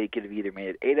feel like they could have either made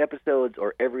it 8 episodes,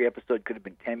 or every episode could have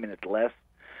been 10 minutes less.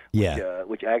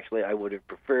 Which actually I would have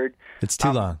preferred. It's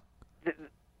too long.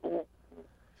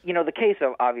 The case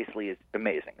obviously is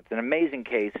amazing. It's an amazing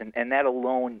case, and that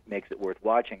alone makes it worth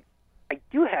watching. I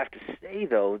do have to say,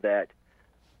 though, that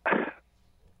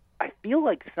I feel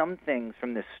like some things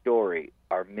from this story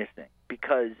are missing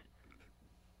because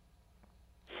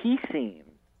he seems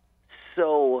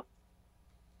so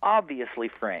obviously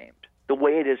framed the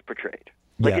way it is portrayed.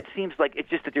 Like, it seems like it's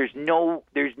just that there's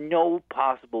no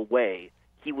possible way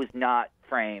he was not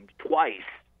framed twice.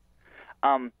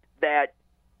 That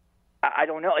I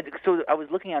don't know. So I was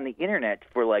looking on the internet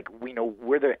for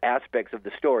were there aspects of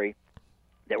the story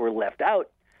that were left out,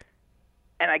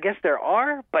 and I guess there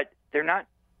are, but they're not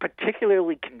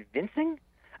particularly convincing.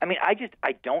 I mean,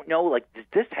 I don't know. Like, does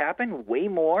this happen way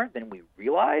more than we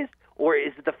realize? Or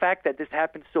is it the fact that this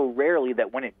happens so rarely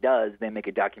that when it does, they make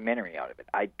a documentary out of it?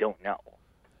 I don't know.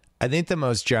 I think the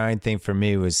most jarring thing for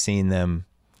me was seeing them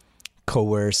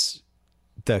coerce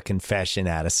the confession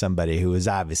out of somebody who was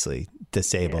obviously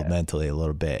disabled mentally a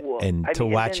little bit. Well, to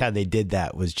watch how they did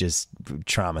that was just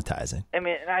traumatizing. I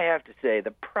mean, and I have to say, the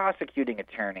prosecuting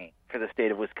attorney for the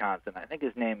state of Wisconsin, I think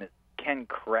his name is Ken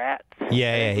Kratz.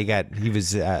 Yeah,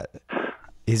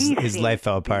 his life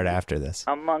fell apart after this.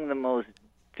 Among the most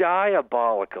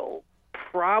diabolical,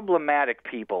 problematic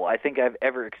people I think I've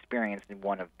ever experienced in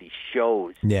one of these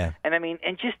shows. Yeah. And I mean,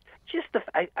 and just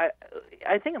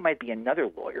I think it might be another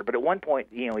lawyer, but at one point,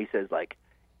 he says, like,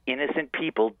 innocent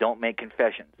people don't make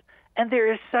confessions. And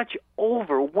there is such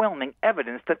overwhelming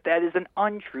evidence that is an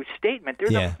untrue statement.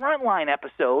 There's a Frontline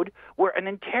episode where an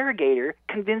interrogator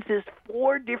convinces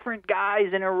 4 different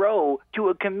guys in a row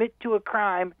to commit to a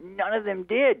crime none of them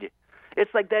did.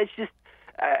 It's like, that's just,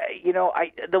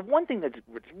 the one thing that's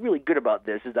really good about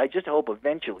this is I just hope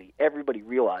eventually everybody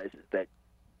realizes that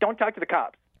don't talk to the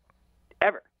cops,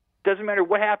 ever. Doesn't matter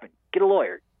what happened. Get a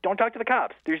lawyer. Don't talk to the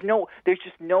cops. There's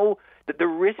just no, the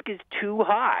risk is too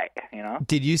high,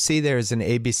 Did you see there's an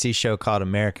ABC show called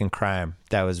American Crime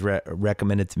that was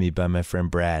recommended to me by my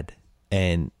friend Brad?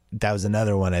 And that was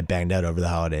another one I banged out over the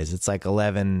holidays. It's like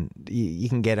 11, you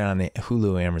can get it on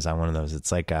Hulu or Amazon, one of those.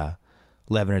 It's like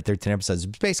 11 or 13 episodes.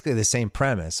 It's basically the same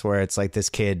premise where it's like this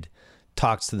kid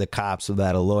talks to the cops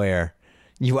without a lawyer.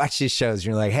 You watch these shows and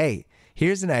you're like, hey,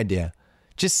 here's an idea.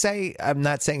 Just say, I'm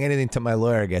not saying anything till my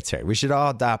lawyer gets here. We should all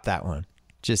adopt that one.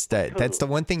 Just that's the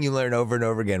one thing you learn over and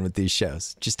over again with these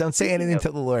shows. Just don't say anything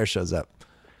until the lawyer shows up.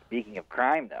 Speaking of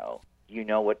crime, though, you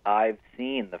know what I've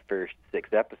seen the first 6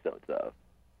 episodes of?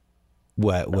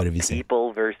 What have you seen?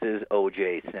 People versus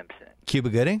O.J. Simpson. Cuba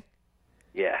Gooding?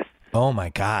 Yes. Oh, my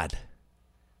God.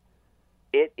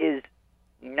 It is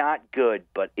not good,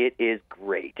 but it is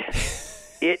great.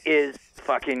 It is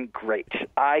fucking great.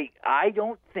 I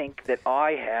don't think that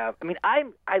I have. I mean, I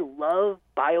love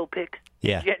biopics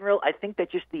in general. I think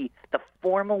that just the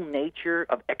formal nature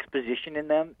of exposition in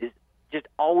them is just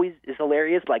always is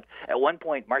hilarious. Like, at one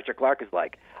point, Marcia Clark is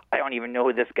like, I don't even know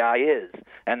who this guy is.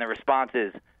 And the response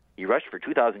is, he rushed for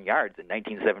 2,000 yards in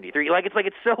 1973.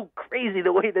 It's so crazy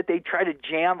the way that they try to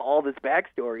jam all this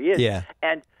backstory in. Yeah.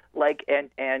 And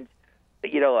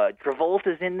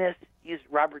Travolta's in this. He's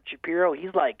Robert Shapiro.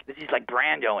 He's like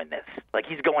Brando in this. Like,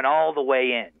 he's going all the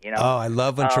way in. Oh, I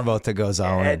love when Travolta goes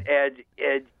all in. And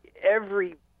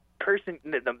every person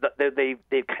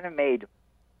they've kind of made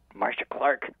Marcia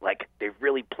Clark, like, they've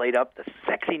really played up the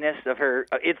sexiness of her.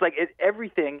 It's like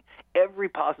everything, every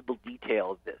possible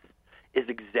detail of this is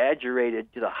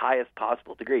exaggerated to the highest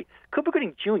possible degree. Cuba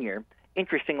Gooding Jr.,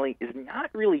 interestingly, is not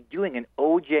really doing an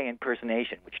O.J.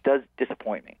 impersonation, which does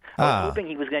disappoint me. I was hoping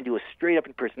he was going to do a straight-up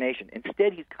impersonation.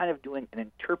 Instead, he's kind of doing an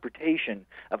interpretation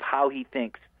of how he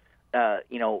thinks,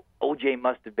 O.J.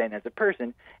 must have been as a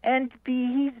person, and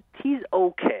he's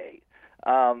okay.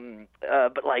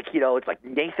 But like, it's like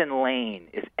Nathan Lane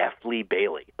is F. Lee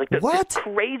Bailey. Like the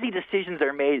crazy decisions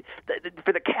are made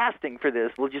for the casting for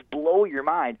this will just blow your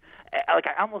mind. Like,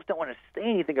 I almost don't want to say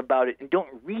anything about it and don't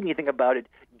read anything about it.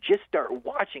 Just start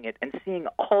watching it and seeing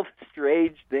all the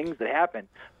strange things that happen.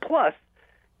 Plus,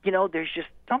 there's just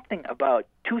something about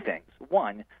two things.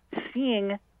 One,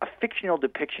 seeing a fictional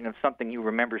depiction of something you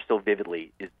remember so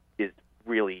vividly is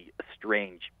really a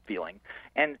strange feeling.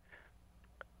 And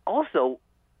also,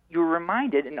 you're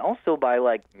reminded, and also by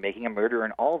like Making a Murderer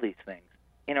and all these things,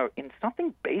 in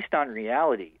something based on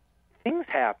reality, things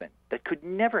happen that could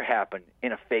never happen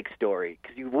in a fake story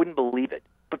because you wouldn't believe it.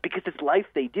 But because it's life,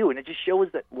 they do, and it just shows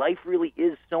that life really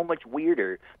is so much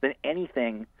weirder than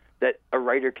anything that a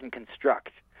writer can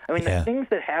construct. I mean, the things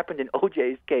that happened in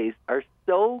O.J.'s case are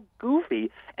so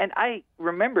goofy, and I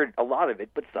remembered a lot of it,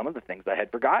 but some of the things I had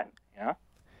forgotten.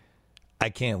 I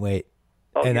can't wait.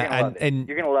 Oh, you're gonna love it.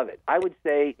 You're gonna love it. I would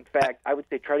say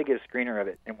try to get a screener of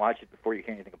it and watch it before you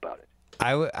hear anything about it.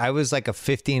 I was like a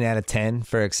 15 out of 10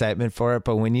 for excitement for it,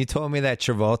 but when you told me that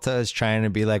Travolta is trying to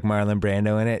be like Marlon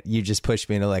Brando in it, you just pushed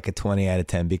me to like a 20 out of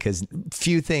 10 because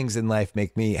few things in life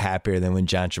make me happier than when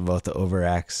John Travolta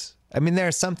overacts. I mean, there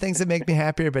are some things that make me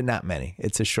happier, but not many.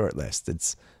 It's a short list.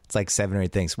 It's like 7 or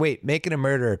 8 things. Wait, Making a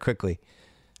Murderer quickly.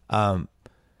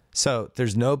 So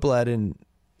there's no blood in.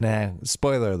 Nah,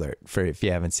 spoiler alert for if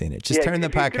you haven't seen it. Just turn the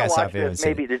podcast off if you haven't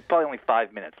seen it. Maybe there's probably only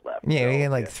 5 minutes left. Yeah, we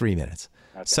get 3 minutes.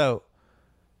 Okay. So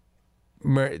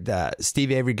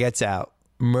Steve Avery gets out,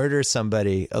 murders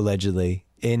somebody allegedly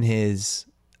in his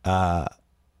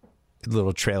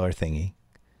little trailer thingy.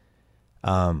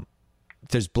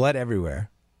 There's blood everywhere.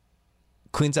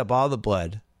 Cleans up all the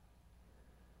blood.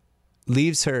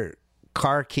 Leaves her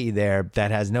car key there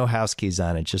that has no house keys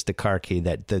on it, just a car key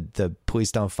that the police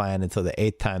don't find until the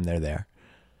 8th time they're there.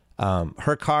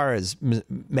 Her car is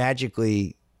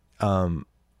magically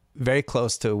very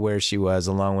close to where she was,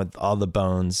 along with all the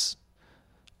bones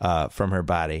from her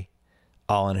body,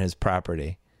 all on his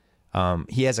property.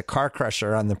 He has a car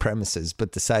crusher on the premises,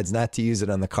 but decides not to use it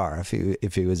on the car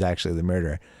if he was actually the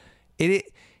murderer.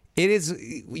 It is,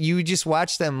 you just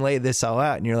watch them lay this all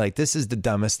out and you're like, this is the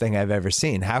dumbest thing I've ever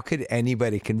seen. How could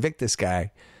anybody convict this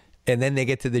guy? And then they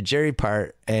get to the jury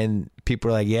part and people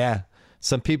are like, yeah,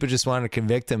 some people just wanted to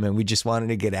convict him and we just wanted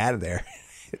to get out of there.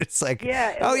 It's like,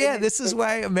 this is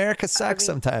why America sucks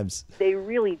sometimes. They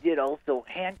really did also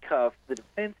handcuff the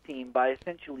defense team by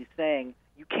essentially saying,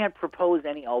 you can't propose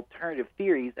any alternative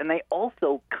theories. And they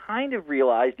also kind of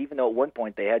realized, even though at one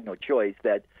point they had no choice,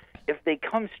 that if they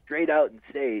come straight out and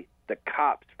say the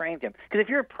cops framed him, because if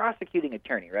you're a prosecuting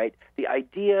attorney, right, the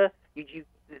idea,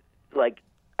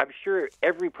 I'm sure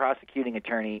every prosecuting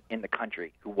attorney in the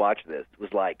country who watched this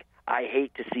was like, I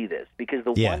hate to see this, because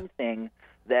the one thing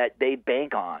that they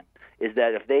bank on is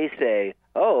that if they say,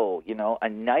 a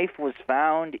knife was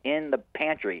found in the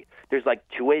pantry, there's like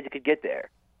 2 ways it could get there.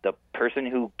 The person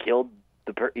who killed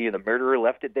the murderer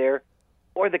left it there,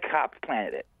 or the cops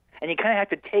planted it. And you kind of have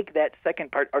to take that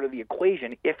second part out of the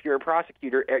equation if you're a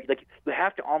prosecutor. Like, you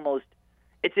have to almost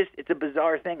 – it's a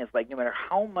bizarre thing. It's like no matter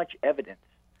how much evidence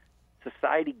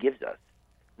society gives us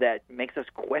that makes us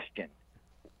question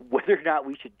whether or not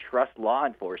we should trust law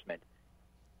enforcement,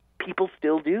 people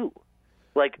still do.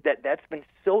 Like, that's been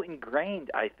so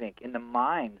ingrained, I think, in the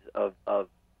minds of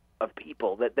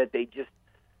people that they just –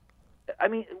 I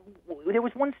mean, there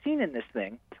was one scene in this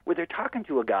thing where they're talking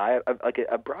to a guy,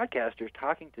 a broadcaster's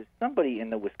talking to somebody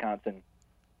in the Wisconsin,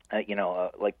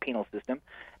 penal system,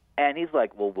 and he's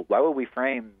like, "Well, why would we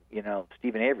frame,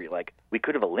 Stephen Avery? Like, we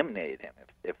could have eliminated him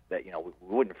if we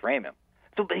wouldn't frame him."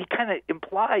 So he kind of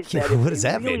implies that what does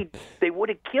that mean? They would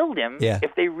have killed him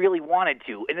if they really wanted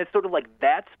to, and it's sort of like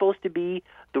that's supposed to be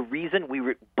the reason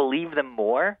we believe them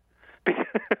more,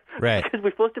 right? Because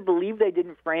we're supposed to believe they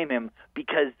didn't frame him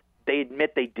because they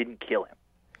admit they didn't kill him.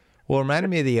 Well, it reminded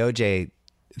me of the OJ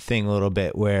thing a little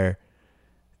bit, where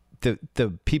the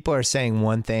people are saying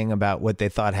one thing about what they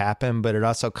thought happened, but it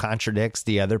also contradicts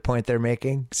the other point they're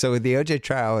making. So with the OJ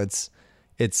trial, it's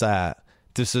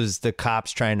this was the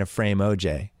cops trying to frame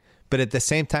OJ, But at the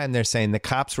same time, they're saying the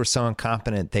cops were so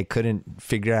incompetent they couldn't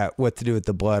figure out what to do with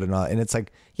the blood and all. And it's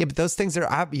like, yeah, but those things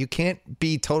are you can't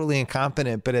be totally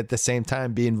incompetent, but at the same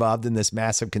time be involved in this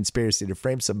massive conspiracy to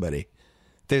frame somebody.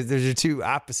 Those are two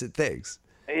opposite things.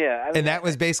 Yeah, and that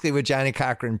was basically what Johnny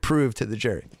Cochran proved to the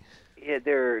jury. Yeah,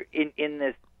 they're in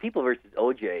this People versus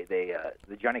OJ.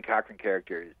 The Johnny Cochran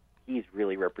character, he's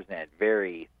really represented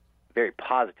very, very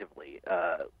positively.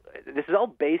 This is all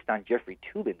based on Jeffrey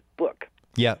Toobin's book.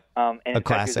 Yeah, and a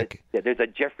classic. There's a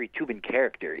Jeffrey Toobin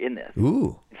character in this.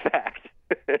 Ooh, in fact,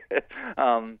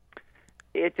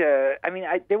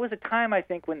 there was a time I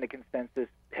think when the consensus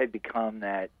had become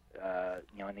that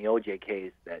in the OJ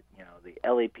case that the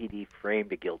LAPD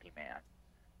framed a guilty man.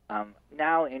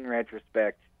 Now in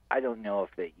retrospect, I don't know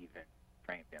if they even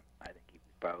framed him. I think he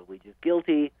was probably just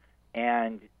guilty,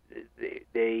 and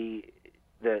the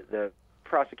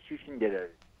prosecution did a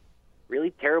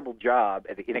really terrible job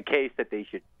in a case that they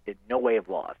should in no way have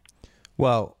lost.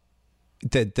 Well,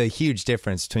 the huge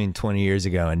difference between 20 years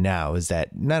ago and now is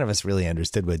that none of us really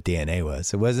understood what DNA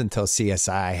was. It wasn't until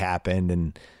CSI happened,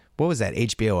 and what was that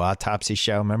HBO autopsy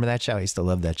show? Remember that show? I used to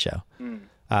love that show.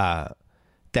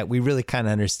 That we really kind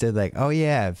of understood, like, oh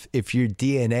yeah, if your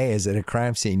DNA is at a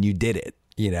crime scene, you did it.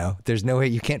 There's no way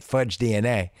you can't fudge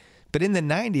DNA. But in the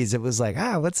 90s, it was like,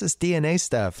 what's this DNA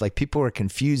stuff? Like, people were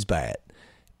confused by it.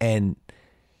 And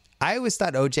I always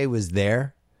thought OJ was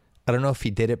there. I don't know if he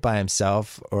did it by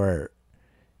himself or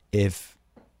if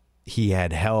he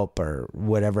had help or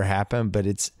whatever happened, but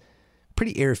it's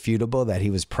pretty irrefutable that he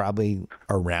was probably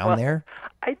around there.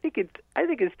 I think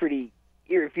it's pretty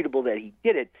irrefutable that he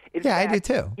did it. In fact, I do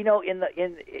too. In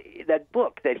that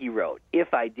book that he wrote,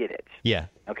 If I Did It. Yeah.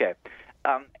 Okay.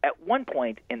 At one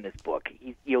point in this book,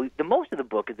 the most of the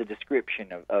book is a description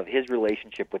of his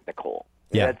relationship with Nicole.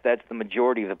 Yeah. That's the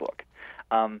majority of the book.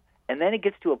 And then it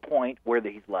gets to a point where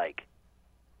he's like,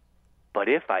 but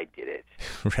if I did it,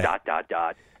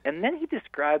 right. ... And then he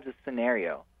describes a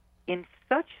scenario in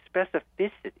such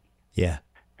specificity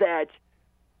that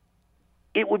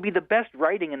it would be the best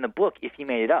writing in the book if he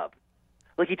made it up.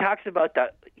 Like he talks about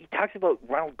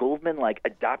Ronald Goldman like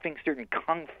adopting certain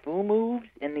kung fu moves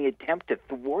in the attempt to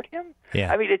thwart him.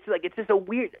 Yeah. I mean, it's just a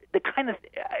weird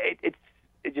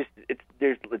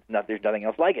there's nothing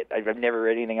else like it. I've never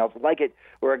read anything else like it,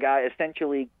 where a guy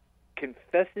essentially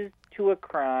confesses to a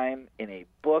crime in a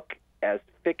book as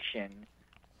fiction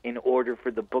in order for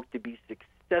the book to be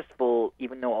successful,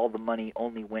 even though all the money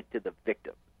only went to the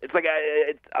victim. It's like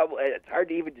it's hard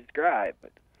to even describe.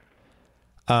 But.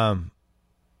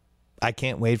 I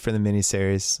can't wait for the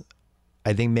miniseries.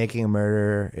 I think Making a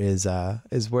Murderer is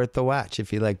worth the watch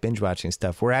if you like binge watching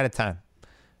stuff. We're out of time.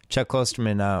 Chuck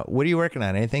Klosterman, what are you working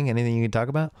on? Anything you can talk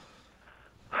about?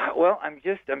 Well, I'm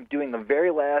doing the very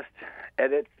last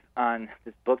edits on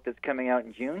this book that's coming out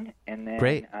in June, and then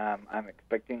Great. I'm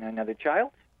expecting another child,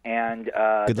 and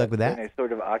good luck with that. Going to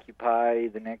sort of occupy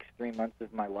the next 3 months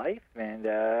of my life, and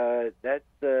that's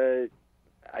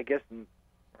I guess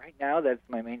right now that's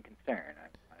my main concern.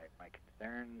 My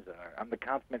concerns are I'm the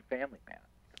consummate family man.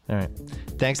 All right.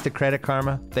 Thanks to Credit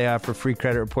Karma. They offer free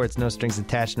credit reports, no strings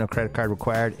attached, no credit card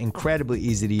required. Incredibly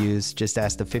easy to use. Just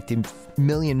ask the 50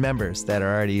 million members that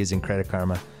are already using Credit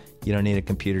Karma. You don't need a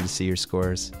computer to see your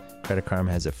scores. Credit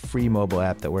Karma has a free mobile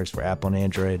app that works for Apple and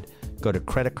Android. Go to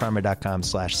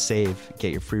creditkarma.com/save.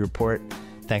 Get your free report.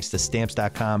 Thanks to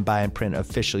Stamps.com. Buy and print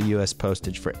official U.S.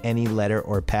 postage for any letter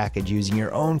or package using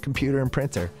your own computer and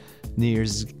printer. New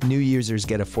users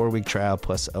get a 4-week trial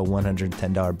plus a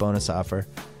 $110 bonus offer.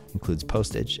 Includes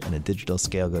postage and a digital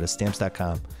scale. Go to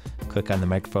Stamps.com. Click on the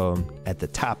microphone at the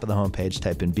top of the homepage.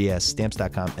 Type in BS.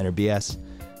 Stamps.com. Enter BS.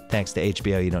 Thanks to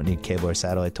HBO, you don't need cable or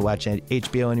satellite to watch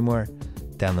HBO anymore.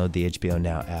 Download the HBO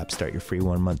Now app. Start your free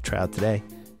 1-month trial today.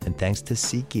 And thanks to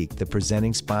SeatGeek, the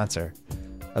presenting sponsor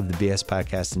of the BS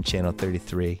podcast and Channel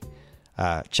 33.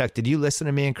 Chuck, did you listen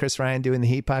to me and Chris Ryan doing the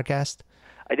Heat podcast?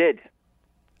 I did.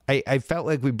 I felt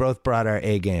like we both brought our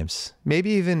A games.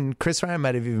 Maybe even Chris Ryan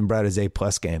might have even brought his A+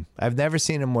 game. I've never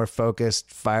seen him more focused,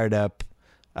 fired up,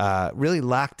 really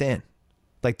locked in,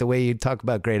 like the way you talk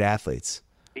about great athletes.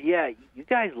 Yeah, you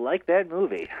guys like that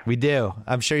movie. We do.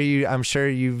 I'm sure you.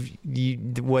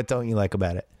 What don't you like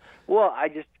about it? Well,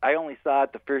 I only saw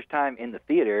it the first time in the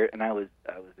theater, and I was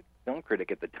a film critic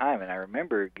at the time, and I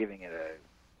remember giving it a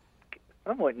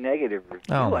somewhat negative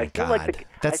review. Oh my God,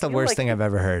 that's the worst thing I've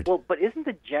ever heard. Well, but isn't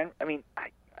the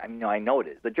I know it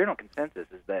is. The general consensus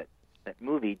is that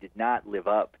movie did not live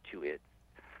up to its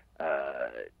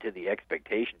to the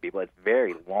expectation. People, it's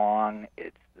very long.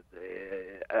 It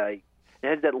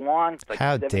has that long, like,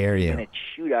 how dare you, 7-minute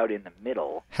shootout in the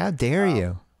middle. How dare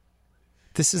you?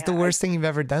 This is the worst thing you've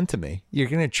ever done to me. You're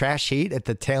going to trash Heat at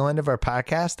the tail end of our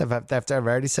podcast after I've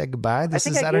already said goodbye? I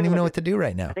don't even know what to do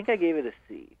right now. I think I gave it a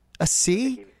C. A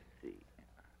C?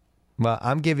 Well,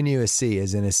 I'm giving you a C,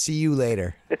 as in a see you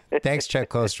later. Thanks, Chuck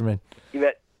Klosterman. You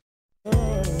bet.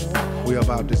 We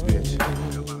about this bitch.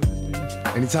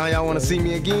 Anytime y'all want to see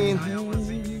me again,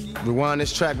 rewind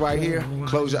this track right here,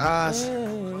 close your eyes,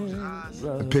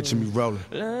 and picture me rolling.